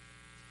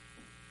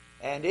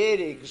 And it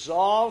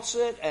exalts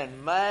it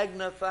and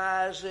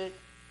magnifies it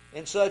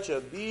in such a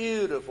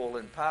beautiful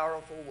and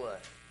powerful way.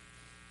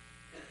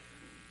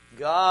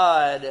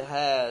 God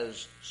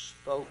has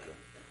spoken.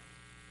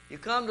 You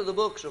come to the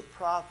books of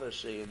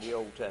prophecy in the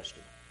Old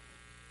Testament.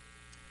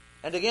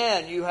 And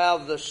again, you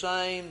have the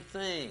same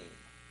thing.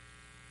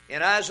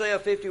 In Isaiah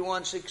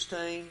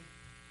 51:16,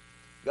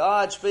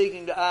 God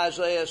speaking to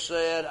Isaiah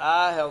said,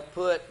 "I have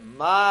put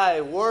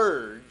my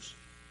words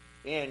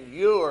in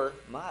your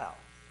mouth."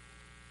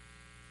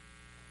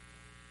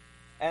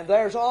 And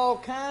there's all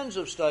kinds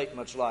of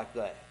statements like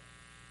that,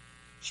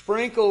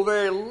 sprinkled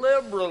very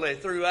liberally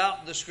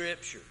throughout the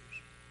Scriptures.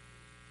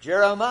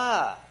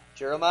 Jeremiah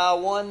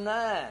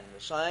 1:9,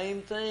 the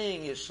same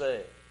thing is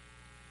said.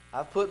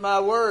 "I've put my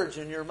words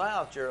in your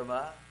mouth,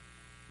 Jeremiah.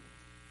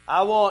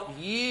 I want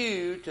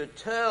you to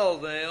tell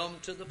them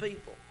to the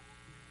people."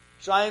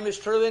 Same is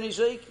true in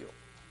Ezekiel.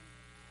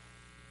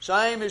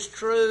 Same is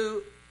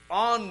true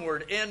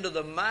onward into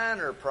the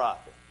minor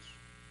prophets.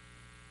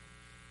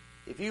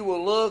 If you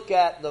will look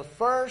at the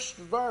first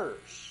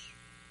verse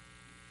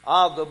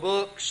of the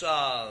books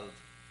of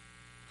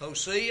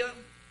Hosea,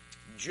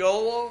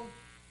 Joel,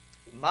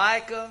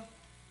 Micah,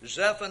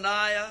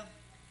 Zephaniah,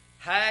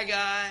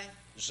 Haggai,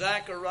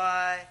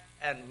 Zechariah,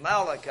 and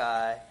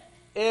Malachi,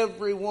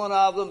 every one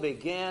of them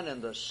began in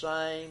the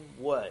same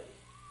way.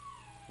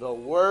 The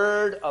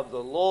word of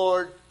the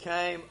Lord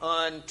came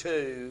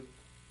unto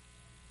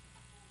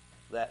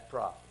that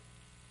prophet.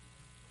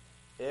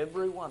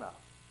 Every one of them.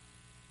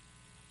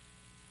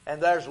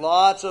 And there's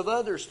lots of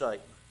other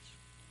statements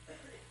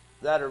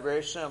that are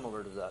very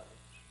similar to those.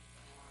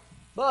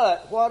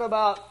 But what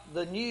about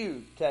the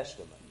New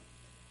Testament?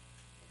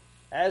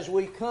 As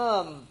we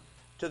come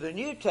to the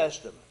New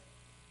Testament,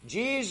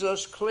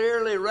 Jesus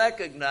clearly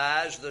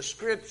recognized the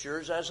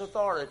Scriptures as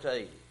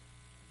authoritative.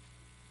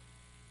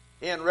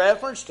 In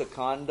reference to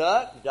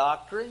conduct,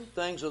 doctrine,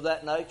 things of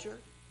that nature,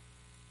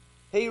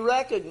 he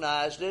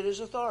recognized it as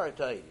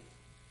authoritative.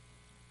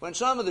 When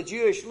some of the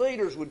Jewish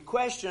leaders would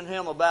question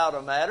him about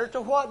a matter,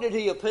 to what did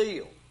he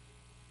appeal?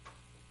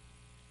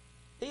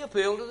 He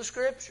appealed to the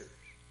Scriptures.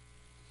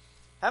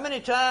 How many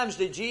times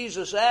did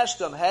Jesus ask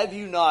them, "Have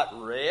you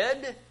not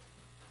read?"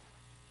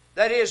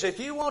 That is, if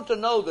you want to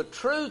know the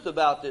truth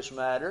about this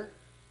matter,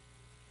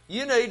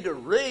 you need to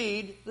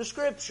read the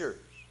Scriptures.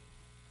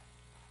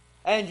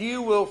 And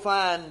you will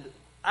find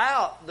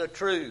out the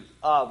truth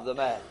of the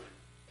matter.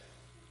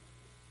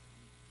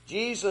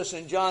 Jesus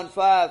in John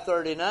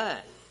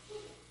 5:39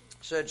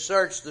 said,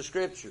 "Search the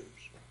Scriptures,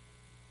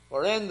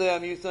 for in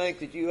them you think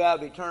that you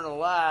have eternal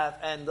life,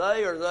 and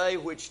they are they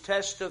which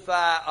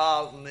testify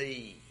of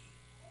me."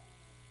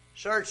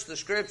 Search the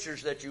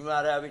Scriptures that you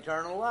might have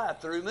eternal life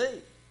through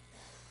me.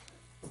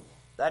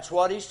 That's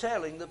what he's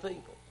telling the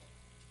people.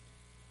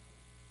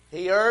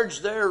 He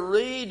urged their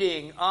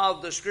reading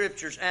of the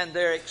Scriptures and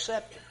their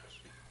acceptance.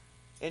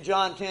 In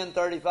John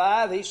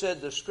 10:35, he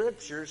said the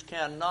Scriptures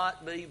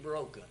cannot be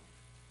broken.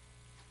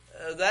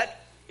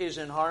 That is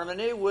in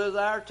harmony with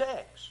our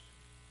text.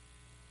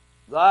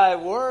 Thy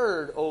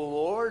word, O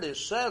Lord,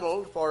 is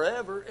settled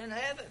forever in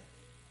heaven.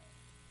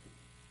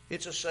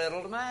 It's a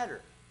settled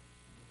matter,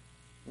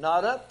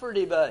 not up for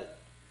debate.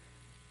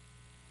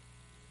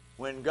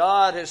 When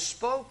God has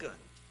spoken,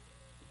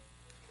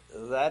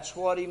 that's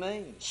what he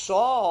means.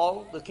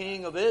 Saul, the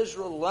king of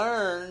Israel,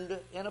 learned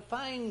in a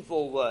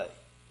painful way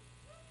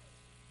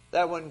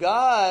that when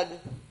God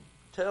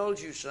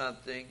tells you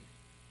something,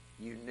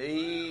 you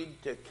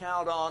need to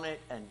count on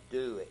it and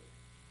do it.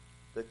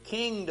 The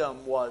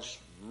kingdom was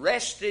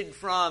wrested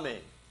from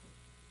him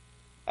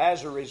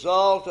as a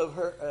result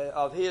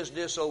of his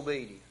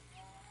disobedience.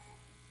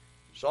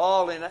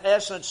 Saul, in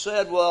essence,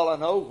 said, well, I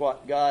know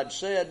what God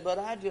said, but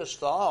I just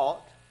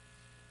thought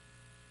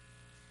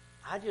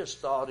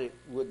it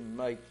wouldn't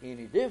make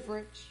any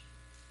difference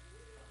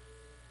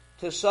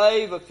to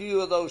save a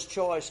few of those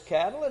choice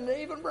cattle and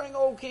to even bring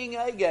old King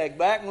Agag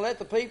back and let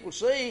the people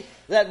see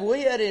that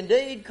we had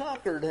indeed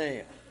conquered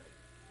him.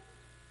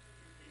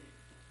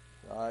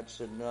 God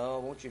said, no, I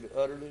want you to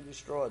utterly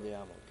destroy the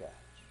Amalekites.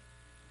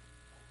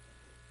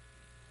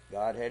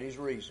 God had his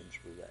reasons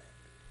for that.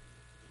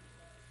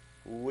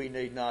 We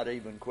need not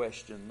even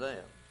question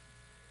them.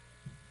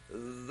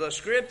 The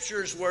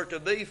Scriptures were to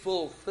be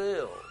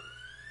fulfilled.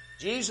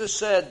 Jesus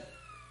said,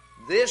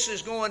 this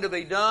is going to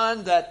be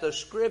done that the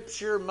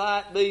Scripture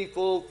might be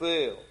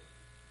fulfilled.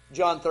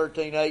 John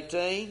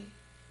 13:18,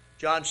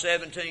 John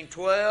 17:12,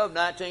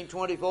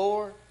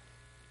 19:24,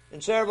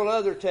 and several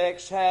other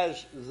texts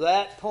has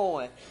that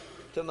point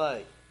to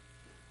make.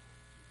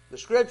 The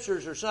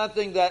Scriptures are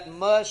something that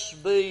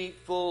must be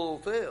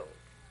fulfilled.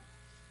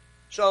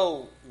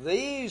 So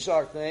these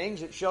are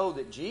things that show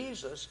that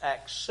Jesus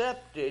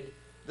accepted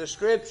the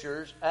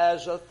Scriptures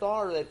as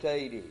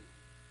authoritative.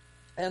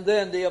 And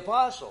then the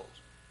apostles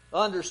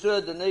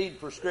understood the need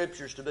for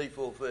Scriptures to be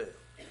fulfilled.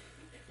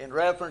 In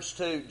reference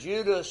to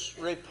Judas'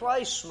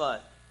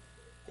 replacement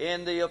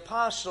in the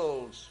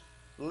apostles'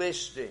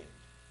 listing,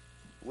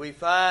 we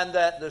find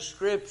that the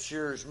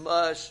Scriptures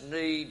must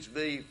needs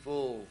be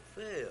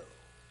fulfilled.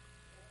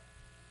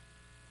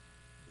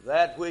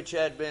 That which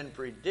had been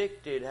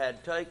predicted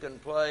had taken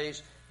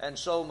place, and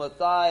so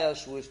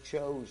Matthias was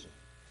chosen.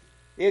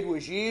 It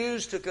was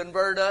used to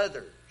convert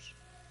others.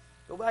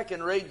 Go back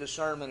and read the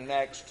sermon in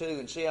Acts 2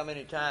 and see how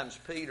many times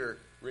Peter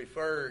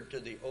referred to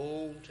the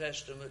Old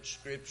Testament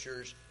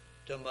Scriptures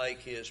to make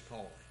his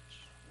points.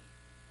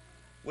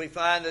 We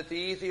find that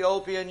the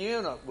Ethiopian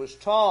eunuch was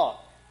taught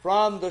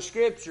from the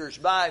Scriptures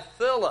by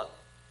Philip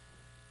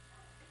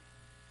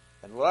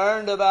and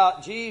learned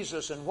about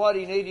Jesus and what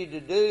he needed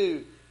to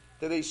do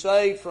to be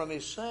saved from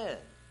his sins,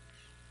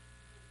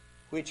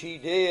 which he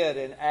did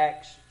in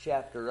Acts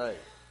chapter 8.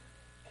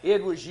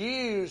 It was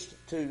used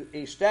to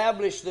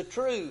establish the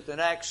truth in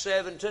Acts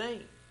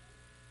 17.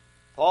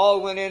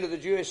 Paul went into the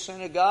Jewish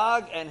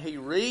synagogue and he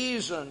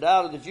reasoned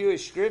out of the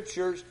Jewish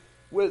Scriptures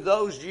with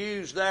those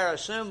Jews there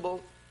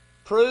assembled,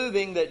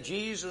 proving that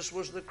Jesus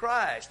was the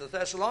Christ. The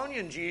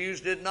Thessalonian Jews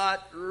did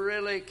not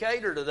really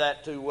cater to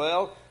that too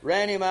well,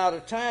 ran him out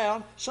of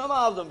town. Some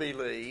of them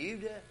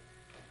believed,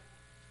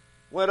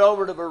 went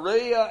over to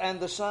Berea, and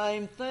the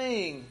same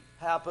thing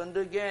happened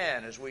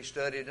again, as we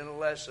studied in a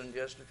lesson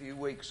just a few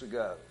weeks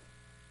ago.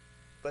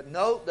 But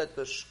note that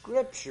the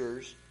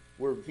Scriptures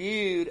were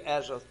viewed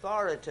as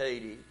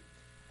authoritative,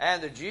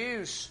 and the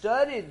Jews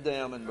studied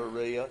them in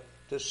Berea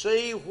to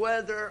see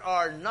whether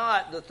or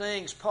not the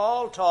things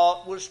Paul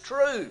taught was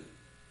true.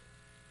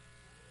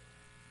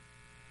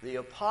 The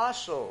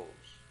apostles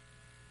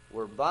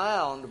were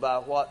bound by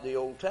what the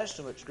Old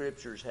Testament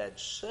Scriptures had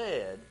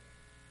said.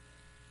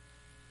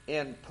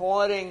 In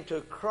pointing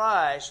to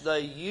Christ,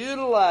 they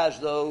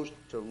utilized those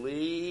to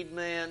lead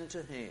men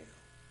to Him.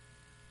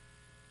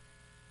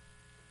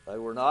 They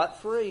were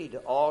not free to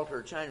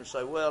alter, change, and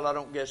say, well, I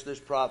don't guess this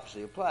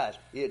prophecy applies.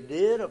 It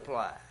did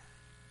apply.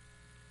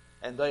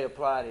 And they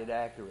applied it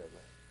accurately.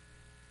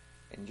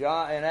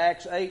 In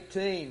Acts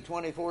 18,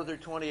 24 through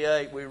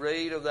 28, we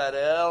read of that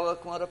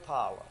eloquent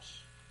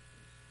Apollos,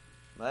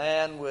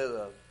 man with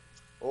an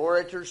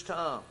orator's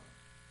tongue.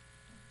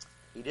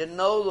 He didn't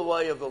know the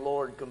way of the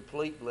Lord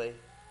completely.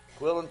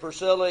 Aquila and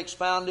Priscilla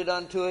expounded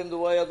unto him the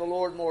way of the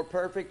Lord more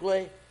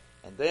perfectly.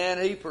 And then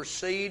he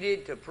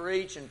proceeded to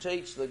preach and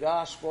teach the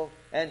gospel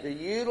and to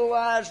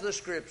utilize the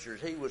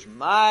Scriptures. He was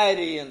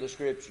mighty in the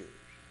Scriptures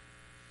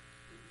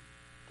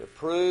to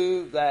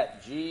prove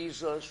that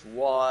Jesus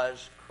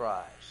was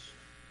Christ.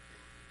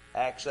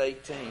 Acts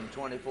 18,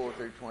 24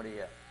 through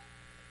 28.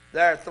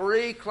 There are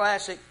three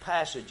classic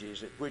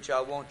passages at which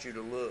I want you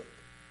to look.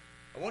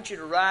 I want you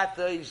to write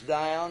these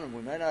down, and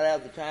we may not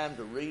have the time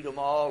to read them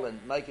all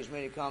and make as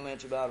many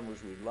comments about them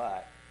as we'd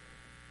like.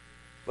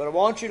 But I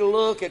want you to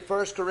look at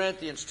 1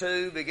 Corinthians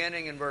 2,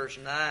 beginning in verse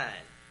 9,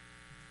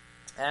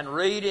 and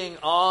reading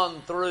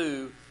on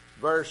through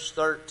verse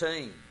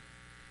 13.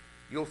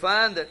 You'll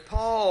find that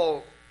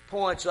Paul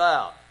points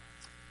out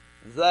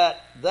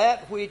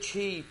that which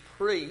he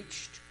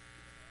preached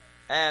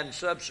and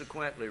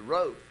subsequently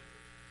wrote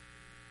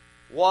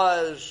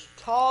was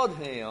taught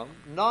him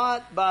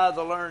not by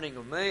the learning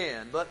of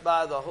man, but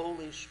by the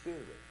Holy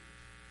Spirit.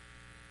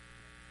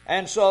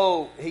 And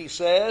so he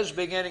says,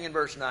 beginning in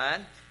verse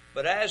 9,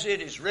 but as it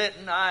is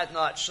written, eye hath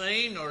not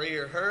seen, nor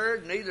ear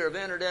heard, neither have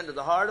entered into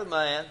the heart of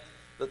man,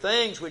 the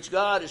things which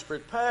God has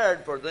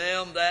prepared for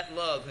them that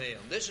love Him.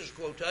 This is a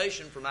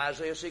quotation from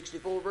Isaiah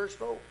 64, verse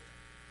 4.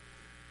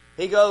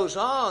 He goes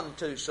on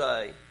to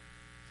say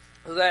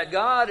that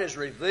God has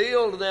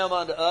revealed them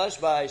unto us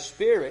by His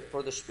Spirit,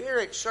 for the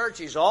Spirit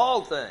searches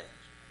all things,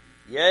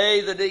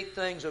 yea, the deep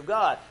things of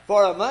God.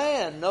 For a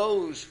man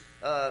knows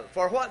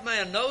For what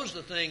man knows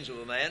the things of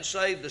a man,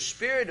 save the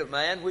spirit of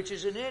man which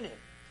is in him?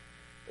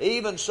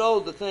 Even so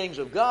the things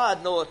of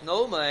God knoweth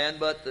no man,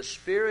 but the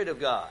Spirit of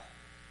God.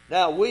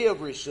 Now we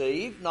have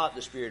received, not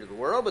the spirit of the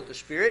world, but the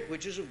Spirit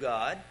which is of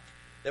God,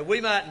 that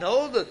we might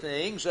know the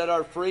things that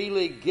are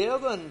freely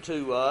given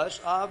to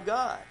us of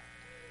God.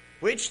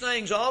 Which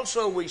things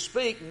also we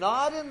speak,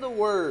 not in the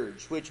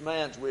words which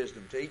man's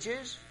wisdom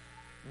teaches,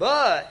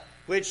 but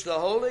which the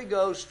Holy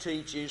Ghost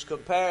teaches,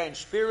 comparing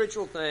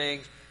spiritual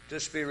things to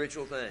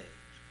spiritual things.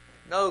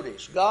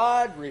 Notice,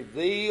 God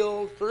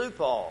revealed through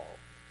Paul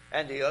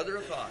and the other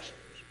apostles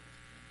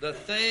the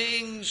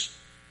things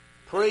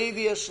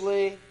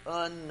previously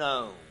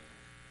unknown,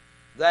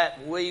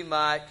 that we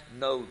might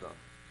know them.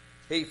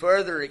 He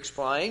further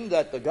explained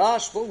that the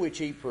gospel which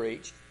he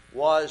preached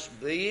was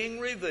being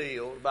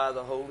revealed by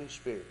the Holy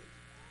Spirit.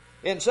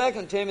 In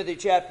 2 Timothy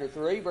chapter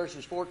 3,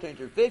 verses 14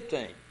 through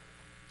 15,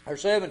 or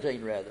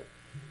 17 rather,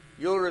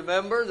 you'll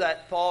remember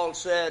that Paul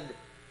said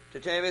to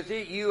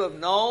Timothy, you have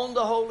known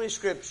the Holy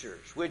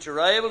Scriptures, which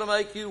are able to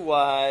make you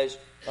wise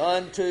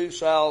unto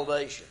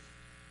salvation.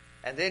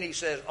 And then he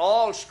says,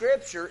 all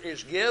Scripture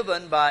is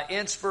given by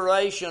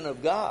inspiration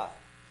of God.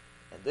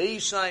 And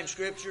these same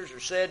Scriptures are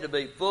said to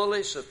be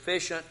fully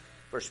sufficient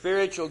for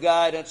spiritual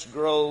guidance,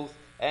 growth,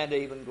 and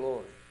even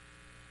glory.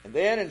 And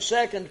then in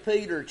 2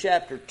 Peter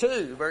chapter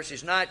 2,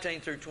 verses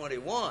 19 through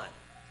 21,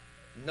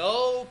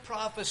 no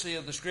prophecy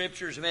of the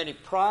Scriptures of any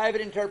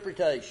private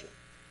interpretation,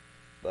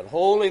 but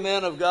holy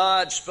men of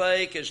God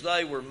spake as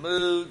they were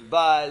moved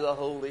by the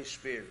Holy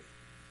Spirit.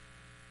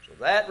 So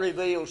that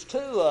reveals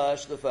to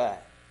us the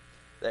fact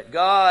that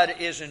God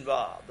is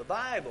involved. The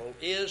Bible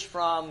is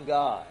from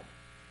God.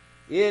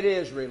 It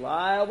is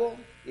reliable.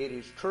 It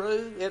is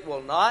true. It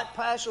will not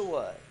pass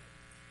away.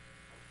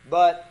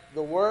 But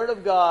the Word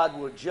of God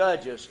will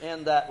judge us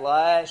in that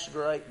last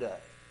great day.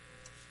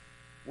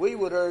 We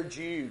would urge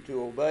you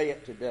to obey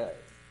it today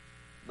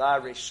by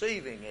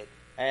receiving it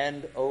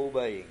and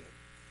obeying it.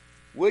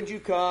 Would you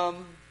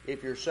come,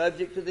 if you're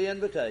subject to the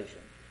invitation,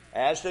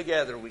 as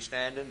together we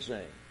stand and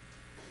sing?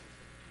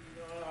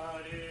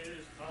 God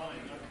is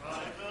calling a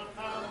cry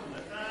to come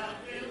without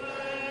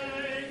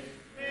delay.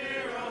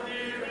 Hear, oh,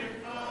 hear him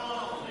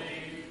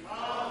calling,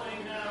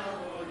 calling now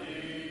for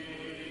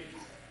thee.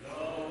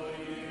 Though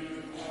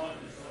you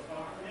wander so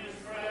far from his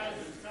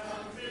presence,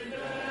 come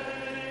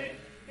today.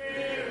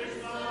 Hear his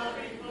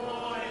loving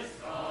voice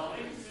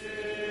calling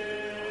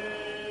still.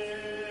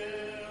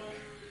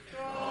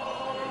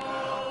 Calling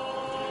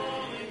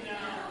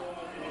now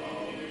for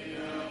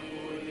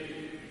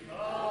thee.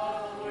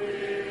 Oh,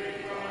 weary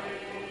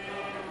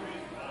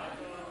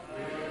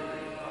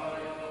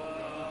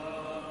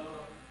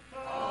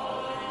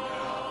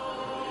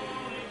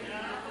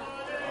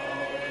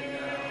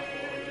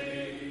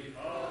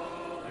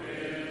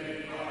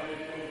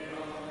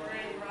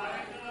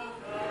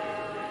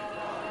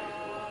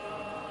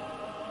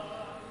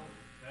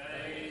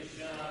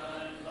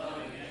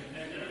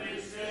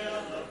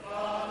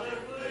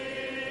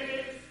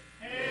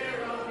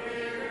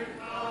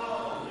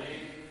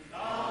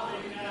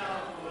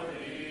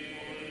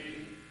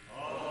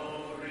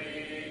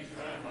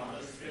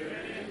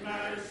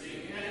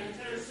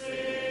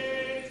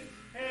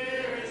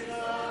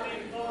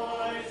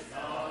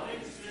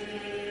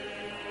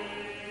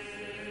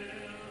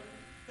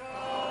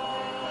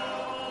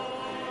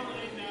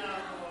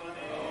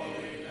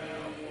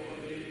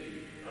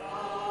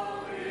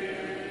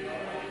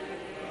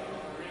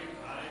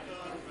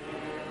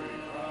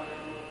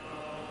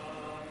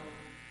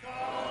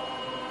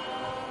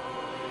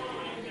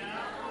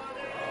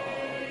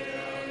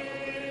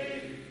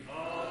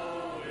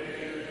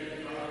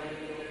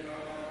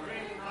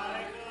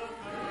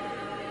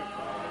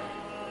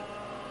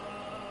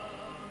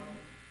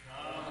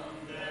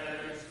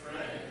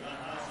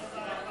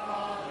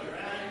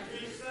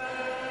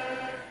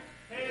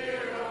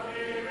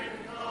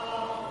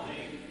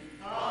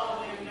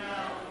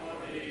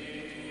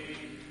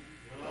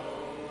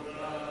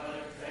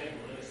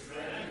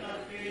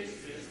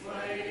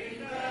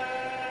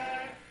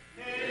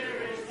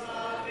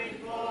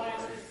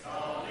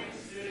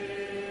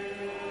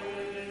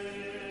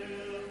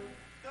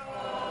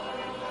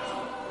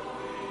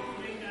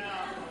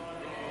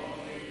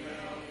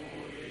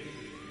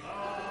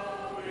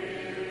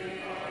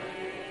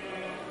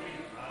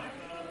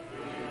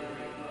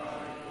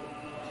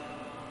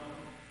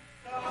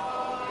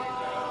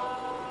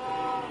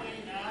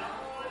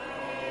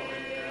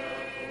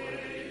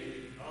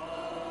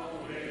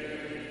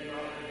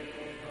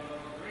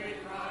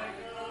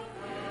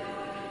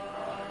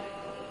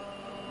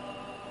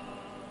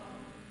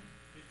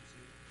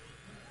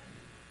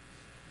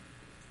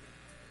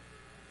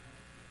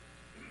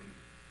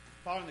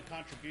Following the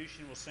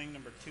contribution, we'll sing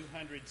number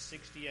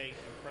 268 in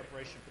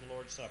preparation for the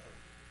Lord's Supper.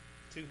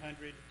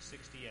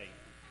 268.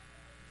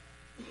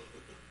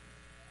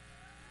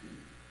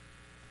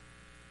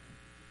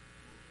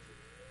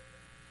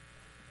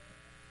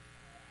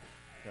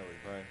 Shall we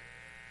pray?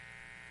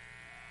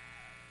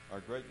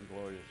 Our great and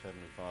glorious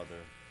Heavenly Father,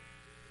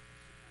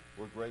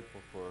 we're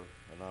grateful for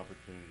an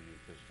opportunity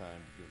at this time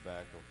to give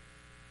back a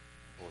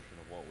portion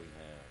of what we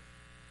have.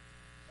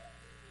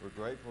 We're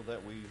grateful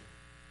that we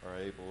are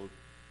able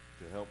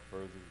to help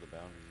further the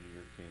boundaries of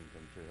your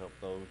kingdom, to help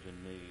those in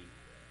need,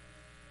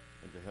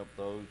 and to help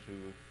those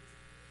who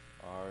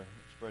are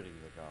spreading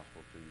the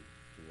gospel to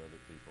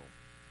other people.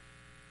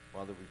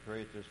 Father, we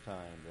pray at this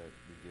time that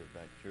we give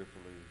back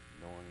cheerfully,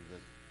 knowing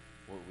that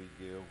what we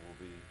give will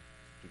be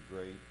to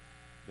great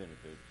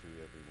benefit to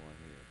everyone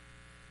here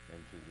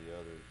and to the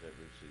others that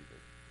receive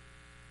it.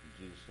 In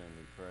Jesus' name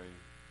we pray.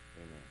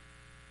 Amen.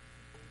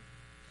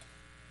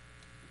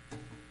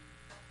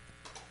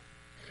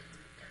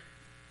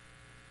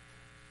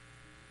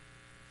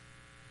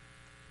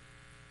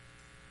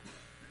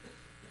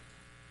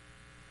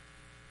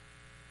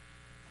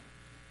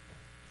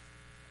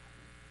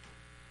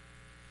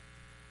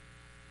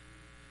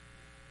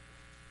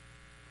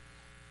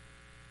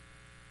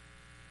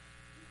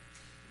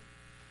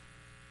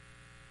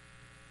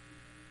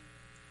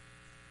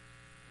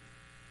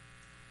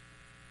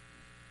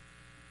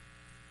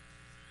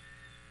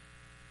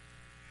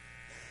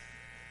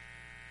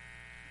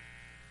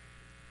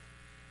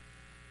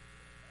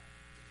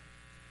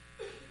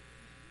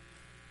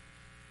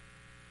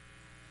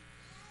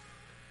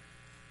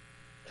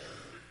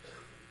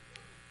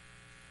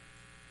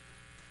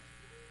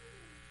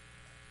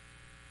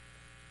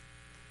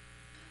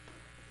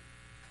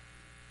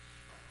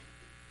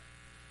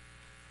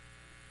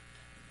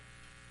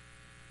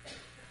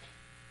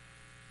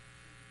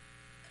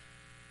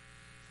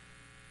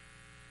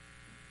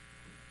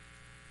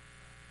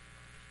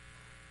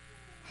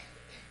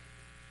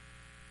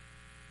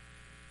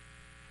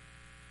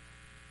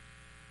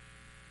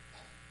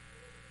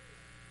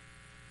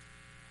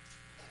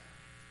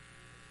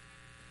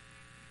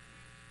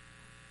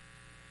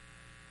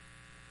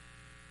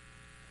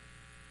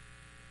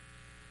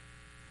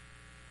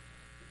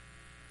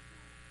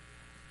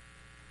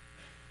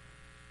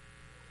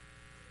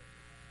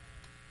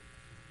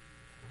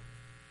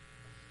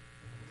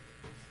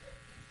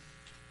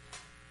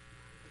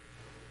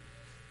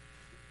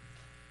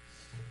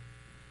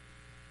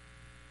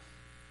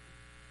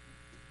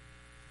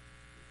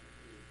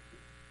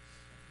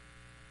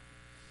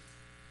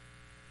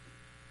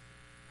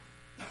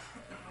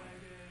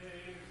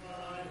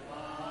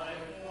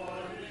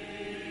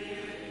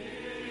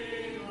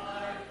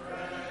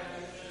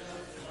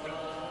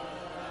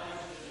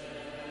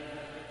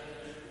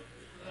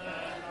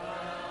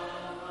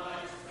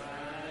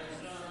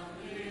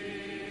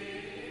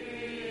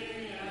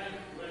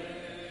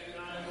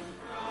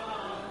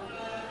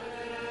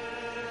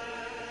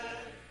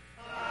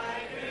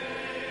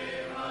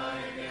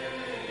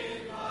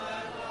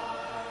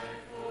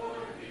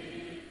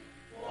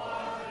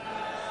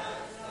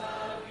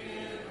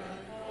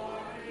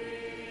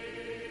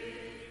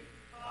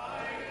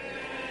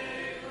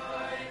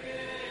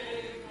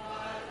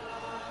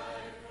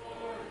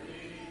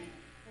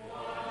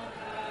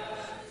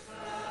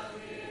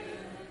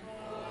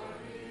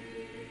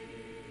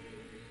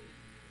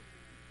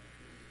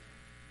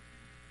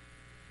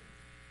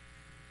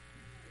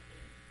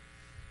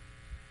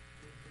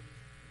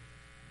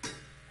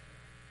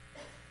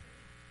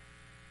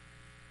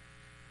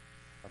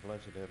 Our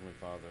blessed Heavenly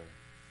Father,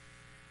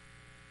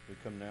 we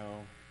come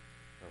now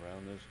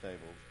around this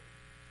table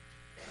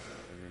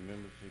in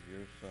remembrance of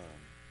your Son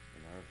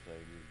and our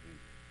Savior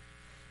Jesus,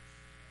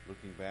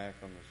 looking back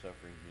on the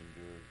suffering he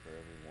endured for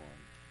everyone.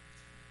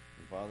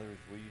 And Father,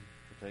 as we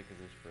partake of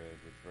this bread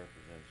which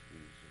represents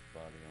Jesus'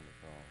 body on the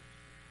cross,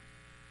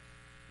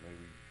 may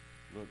we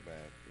look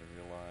back and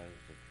realize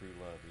the true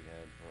love he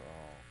had for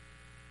all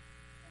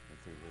and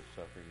through his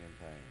suffering and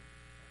pain.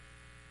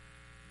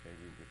 May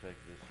we partake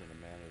this in a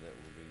manner that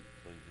will be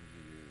pleasing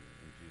to you.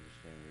 In Jesus'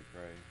 name we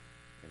pray.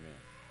 Amen.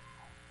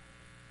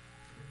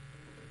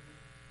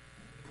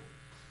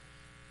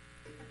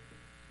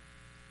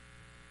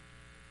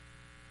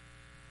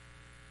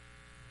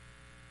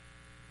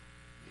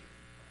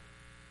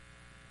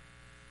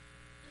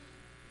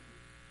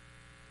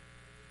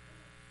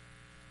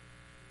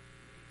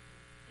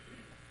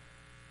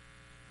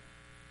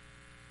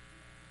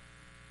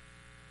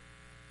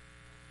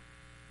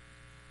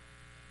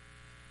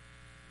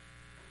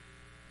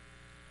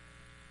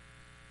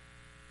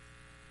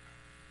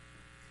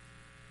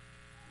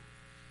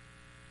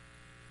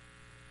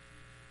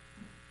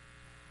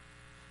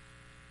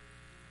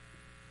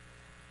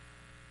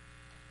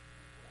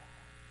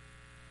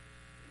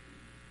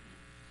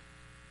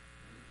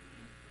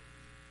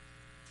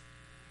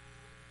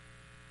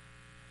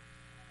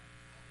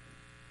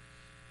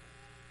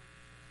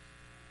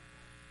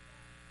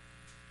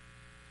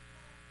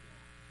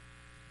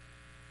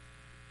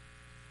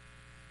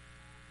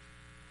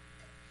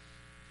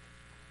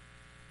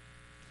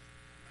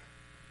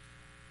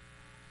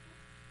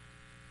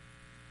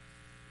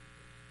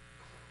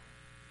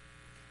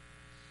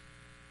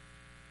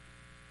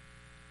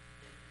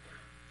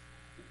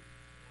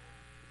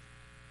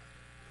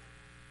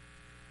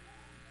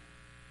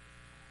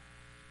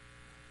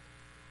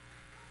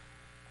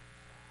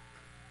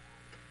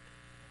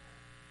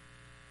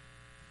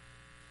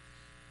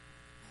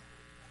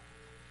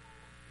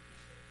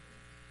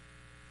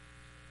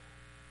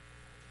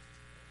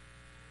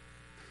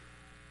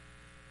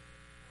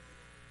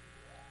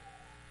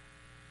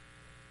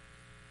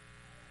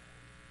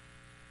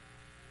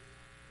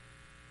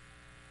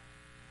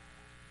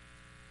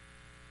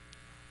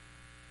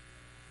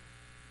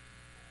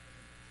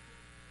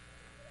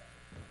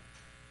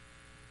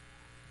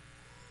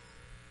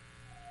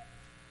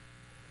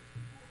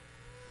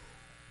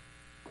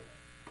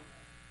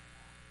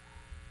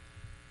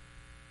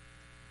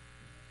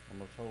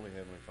 Most Holy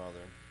Heavenly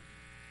Father,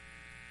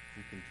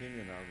 we continue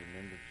in our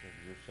remembrance of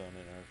your Son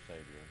and our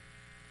Savior,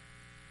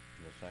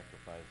 and the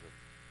sacrifice of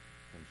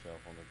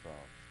himself on the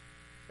cross,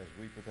 as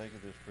we partake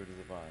of this fruit of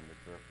the vine, which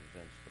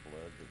represents the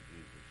blood that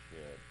Jesus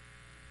shed,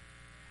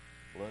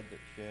 blood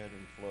that shed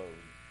and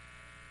flowed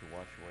to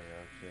wash away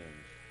our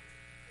sins,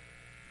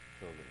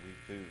 so that we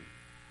too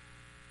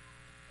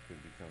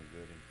could become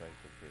good and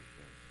faithful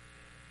Christians.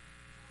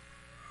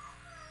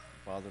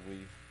 Father,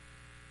 we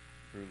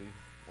truly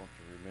want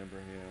to remember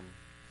him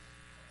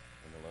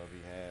and the love he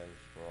has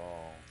for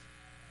all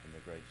and the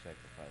great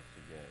sacrifice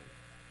he gave.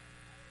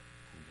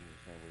 In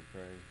Jesus' name we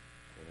pray.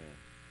 Amen.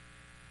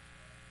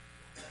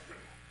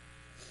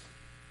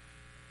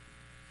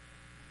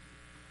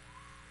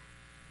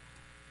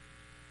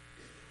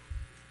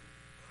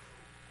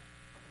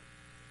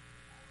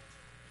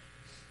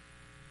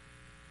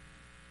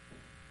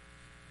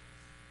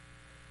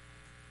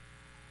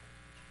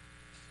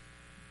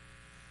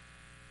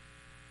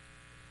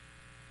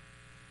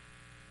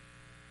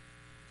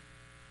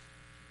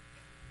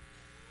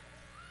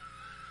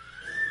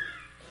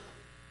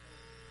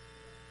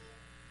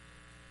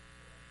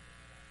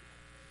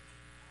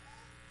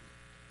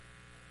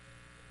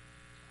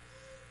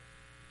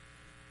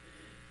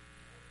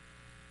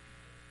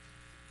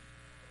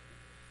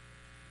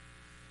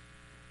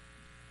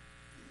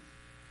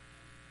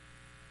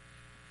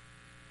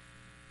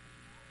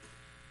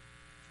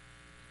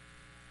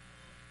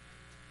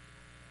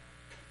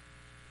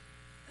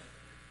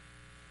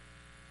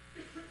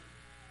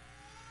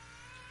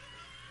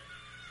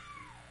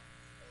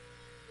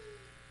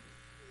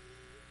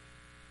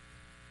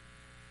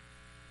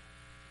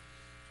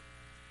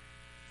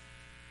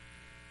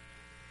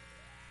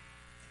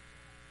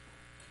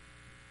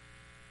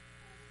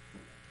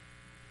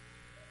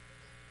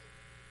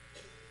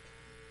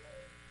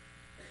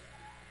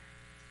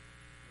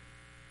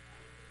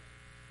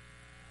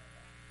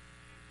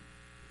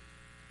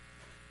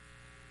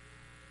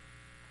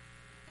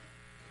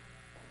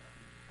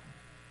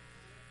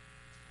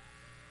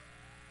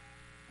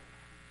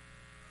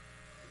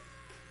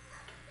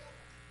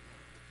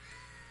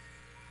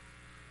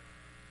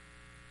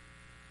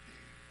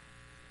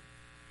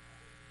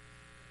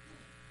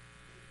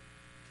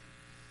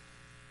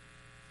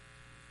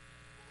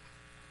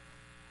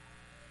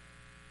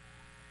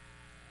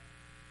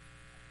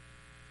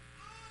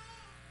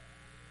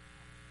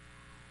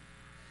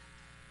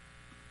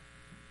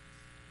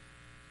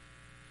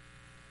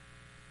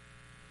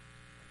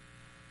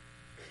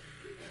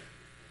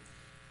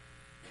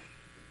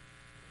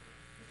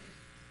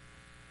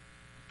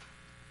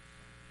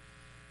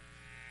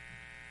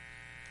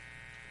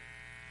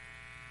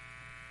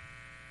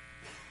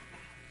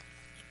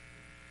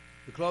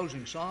 The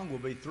closing song will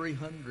be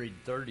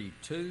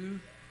 332,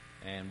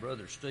 and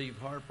Brother Steve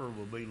Harper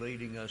will be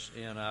leading us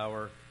in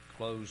our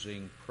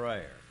closing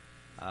prayer.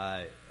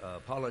 I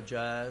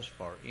apologize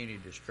for any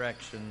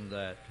distraction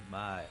that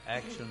my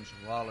actions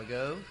a while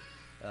ago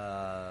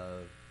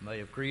may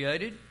have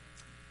created,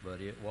 but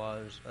it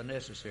was a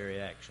necessary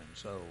action,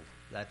 so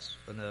that's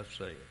enough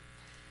said.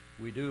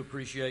 We do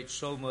appreciate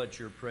so much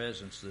your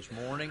presence this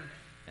morning,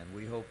 and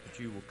we hope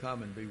that you will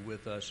come and be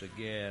with us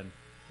again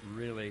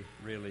really,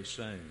 really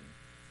soon.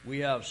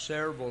 We have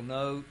several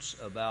notes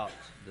about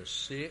the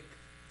sick,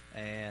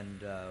 and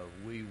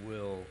we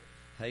will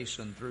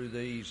hasten through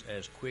these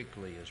as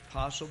quickly as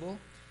possible,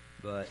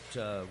 but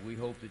we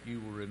hope that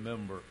you will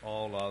remember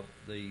all of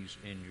these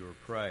in your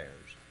prayers.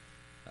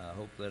 I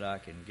hope that I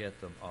can get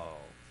them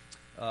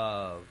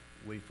all.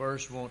 We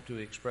first want to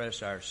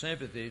express our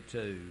sympathy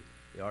to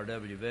the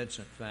R.W.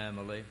 Vincent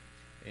family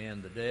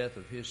in the death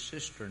of his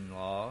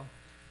sister-in-law,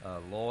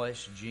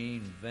 Lois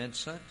Jean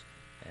Vincent,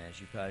 and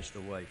she passed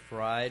away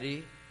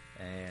Friday,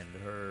 and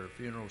her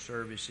funeral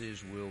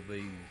services will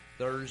be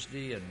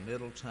Thursday in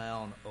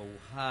Middletown,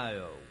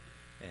 Ohio,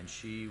 and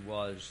she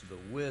was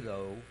the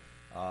widow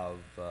of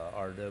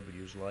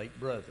R.W.'s late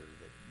brother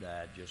that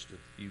died just a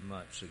few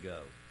months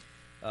ago.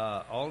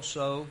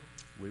 Also,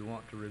 we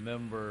want to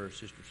remember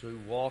Sister Sue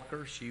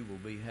Walker. She will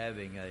be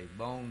having a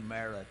bone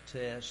marrow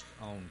test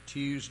on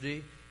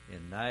Tuesday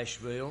in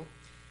Nashville.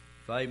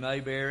 Faye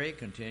Mayberry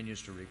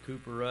continues to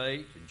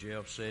recuperate, and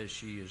Jeff says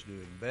she is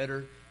doing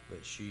better,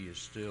 but she is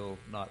still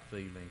not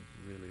feeling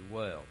really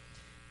well.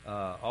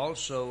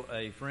 Also,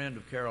 a friend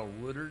of Carol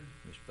Woodard,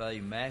 Miss Faye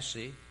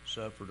Massey,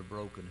 suffered a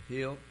broken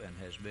hip and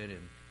has been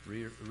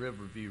in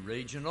Riverview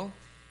Regional.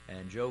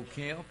 And Joe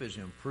Kemp is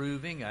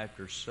improving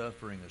after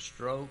suffering a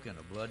stroke and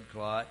a blood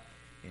clot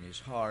in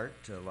his heart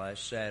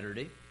last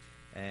Saturday.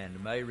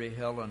 And Mary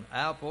Helen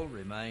Apple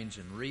remains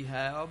in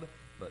rehab,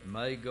 but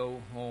may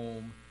go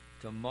home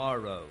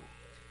tomorrow.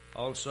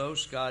 Also,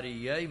 Scotty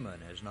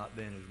Yeaman has not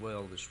been as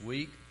well this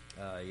week.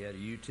 He had a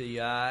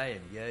UTI,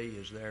 and Ye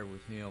is there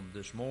with him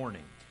this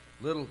morning.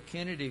 Little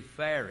Kennedy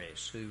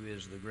Farris, who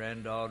is the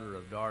granddaughter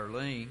of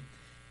Darlene,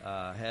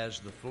 has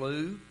the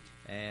flu,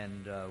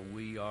 and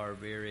we are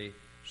very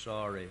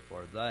sorry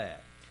for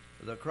that.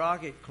 The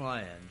Crockett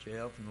clan,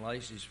 Jeff and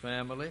Lacey's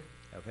family,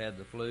 have had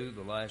the flu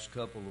the last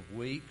couple of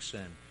weeks,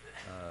 and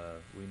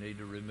we need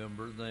to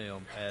remember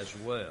them as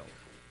well.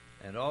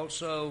 And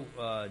also,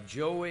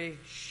 Joey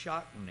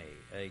Shockney,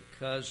 a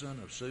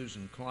cousin of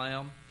Susan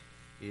Clam,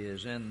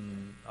 is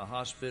in a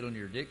hospital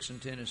near Dixon,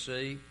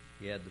 Tennessee.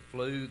 He had the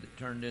flu that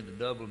turned into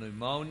double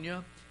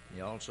pneumonia.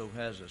 He also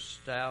has a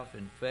staph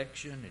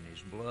infection in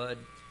his blood,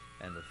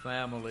 and the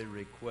family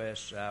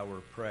requests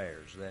our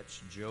prayers.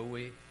 That's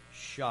Joey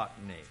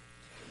Shockney.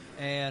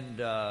 And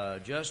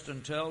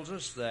Justin tells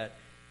us that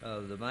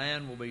the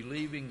man will be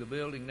leaving the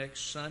building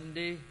next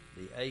Sunday,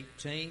 the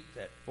 18th,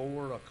 at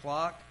 4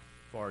 o'clock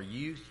for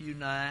Youth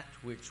Unite,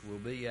 which will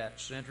be at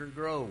Center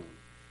Grove.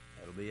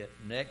 That'll be at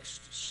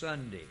next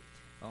Sunday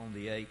on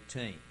the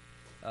 18th.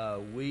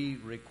 We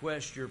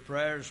request your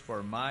prayers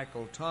for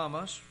Michael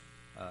Thomas,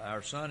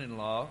 our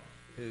son-in-law,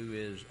 who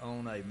is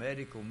on a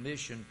medical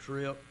mission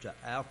trip to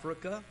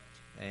Africa,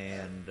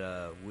 and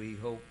we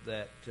hope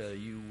that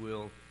you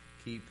will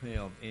keep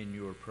him in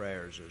your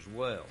prayers as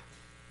well.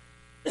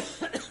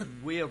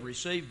 We have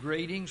received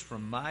greetings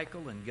from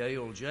Michael and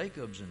Gail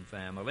Jacobs and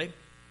family,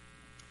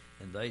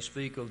 and they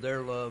speak of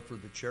their love for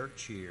the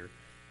church here.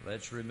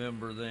 Let's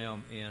remember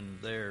them in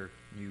their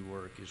new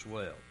work as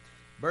well.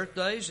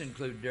 Birthdays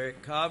include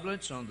Derek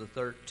Coblitz on the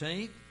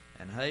 13th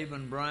and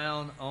Haven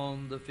Brown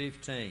on the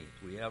 15th.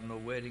 We have no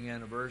wedding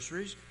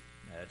anniversaries.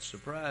 That's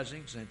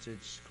surprising since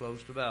it's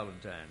close to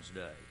Valentine's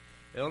Day.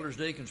 Elders,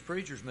 Deacons,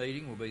 Preachers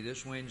meeting will be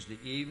this Wednesday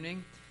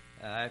evening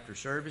after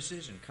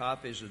services, and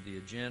copies of the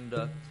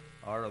agenda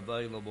are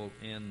available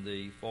in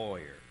the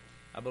foyer.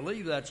 I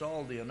believe that's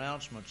all the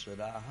announcements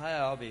that I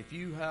have. If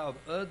you have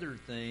other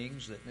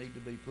things that need to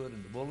be put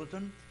in the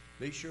bulletin,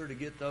 be sure to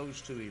get those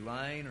to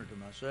Elaine or to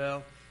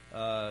myself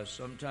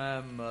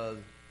sometime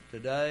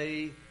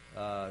today.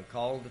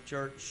 Call the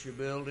church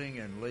building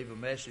and leave a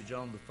message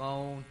on the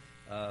phone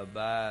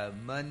by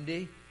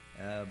Monday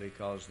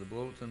because the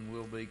bulletin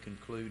will be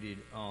concluded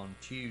on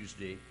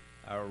Tuesday,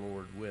 our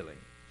Lord willing.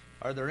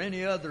 Are there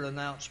any other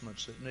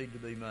announcements that need to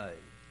be made?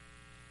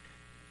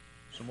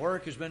 Some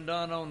work has been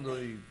done on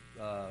the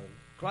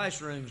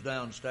classrooms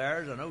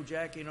downstairs. I know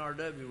Jackie and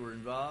R.W. were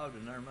involved,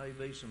 and there may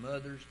be some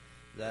others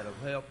that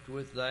have helped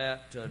with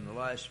that in the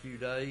last few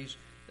days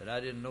that I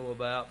didn't know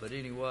about. But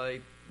anyway,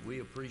 we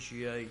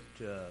appreciate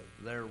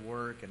their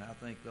work, and I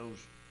think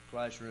those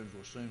classrooms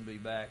will soon be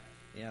back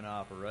in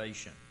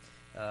operation.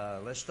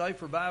 Let's stay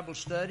for Bible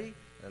study.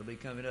 That'll be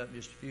coming up in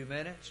just a few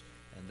minutes.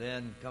 And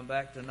then come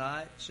back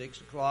tonight,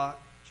 6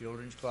 o'clock,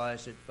 children's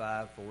class at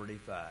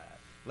 5:45.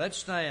 Let's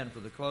stand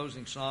for the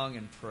closing song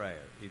and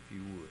prayer, if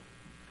you would.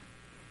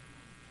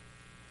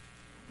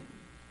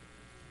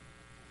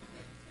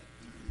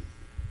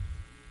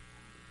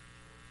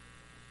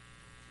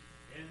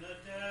 In the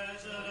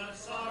desert of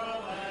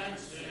sorrow and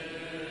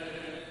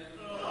sin,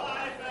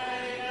 thy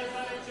fate as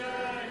I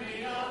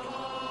journey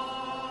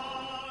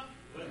along,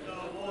 with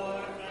the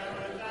warfare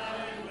without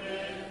and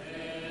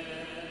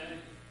within,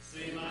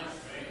 see my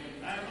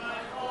strength and my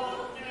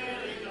hope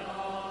daily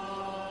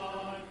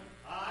dawn.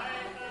 I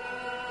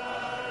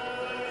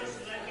thirst,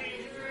 let me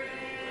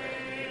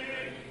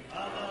drink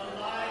of the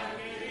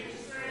life-giving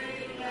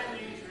stream, let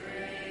me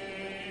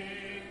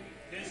drink.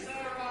 'Tis the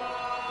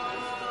rock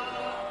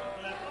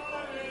that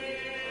for me,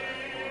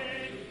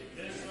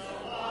 'tis the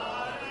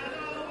one and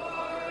the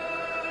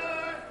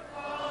word of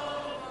God.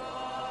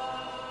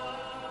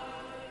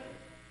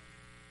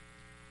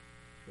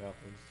 God,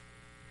 please.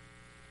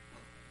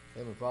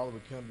 Heavenly Father, we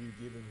come to you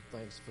giving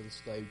thanks for the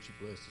stage you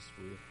blessed us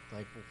with.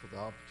 Thankful for the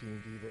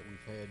opportunity that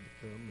we've had to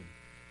come and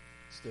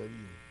study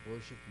and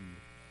worship you.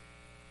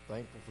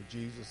 Thankful for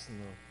Jesus and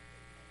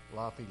the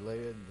life he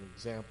led and the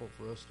example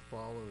for us to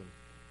follow. And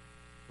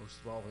most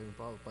of all, Heavenly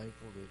Father,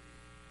 thankful that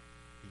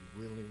he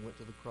willingly went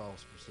to the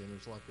cross for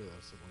sinners like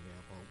us, and we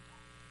have hope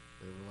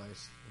for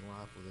everlasting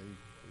life with you.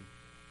 We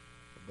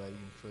obey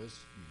and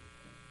trust you.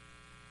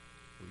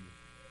 We're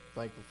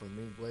thankful for the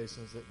many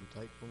blessings that we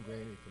take for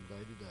granted from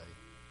day to day.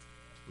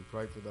 We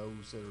pray for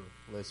those that are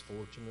less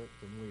fortunate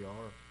than we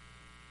are.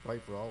 Pray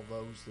for all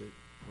those that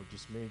were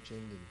just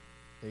mentioned and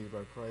need of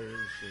our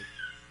prayers, that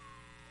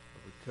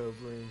are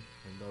recovering,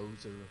 and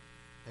those that are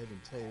having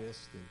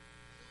tests, and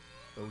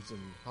those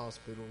in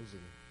hospitals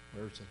and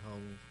nursing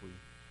homes. We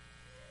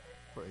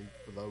pray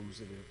for those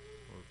that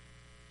are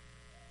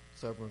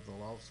suffering from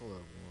the loss of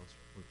loved ones.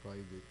 We pray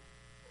that you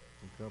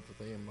can comfort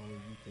them only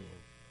you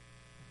can.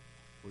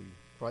 We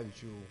pray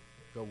that you'll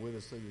go with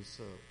us through this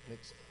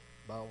next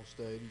Bible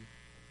study.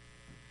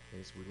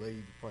 As we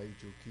leave, we pray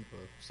that you'll keep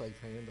a safe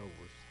hand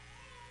over us.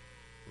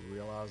 We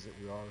realize that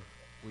we are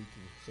weak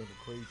and simple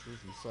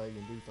creatures. We say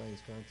and do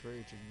things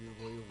contrary to your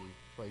will. We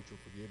pray that you'll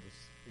forgive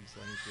us these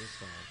things this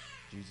time.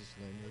 In Jesus'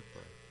 name we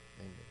pray.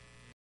 Amen.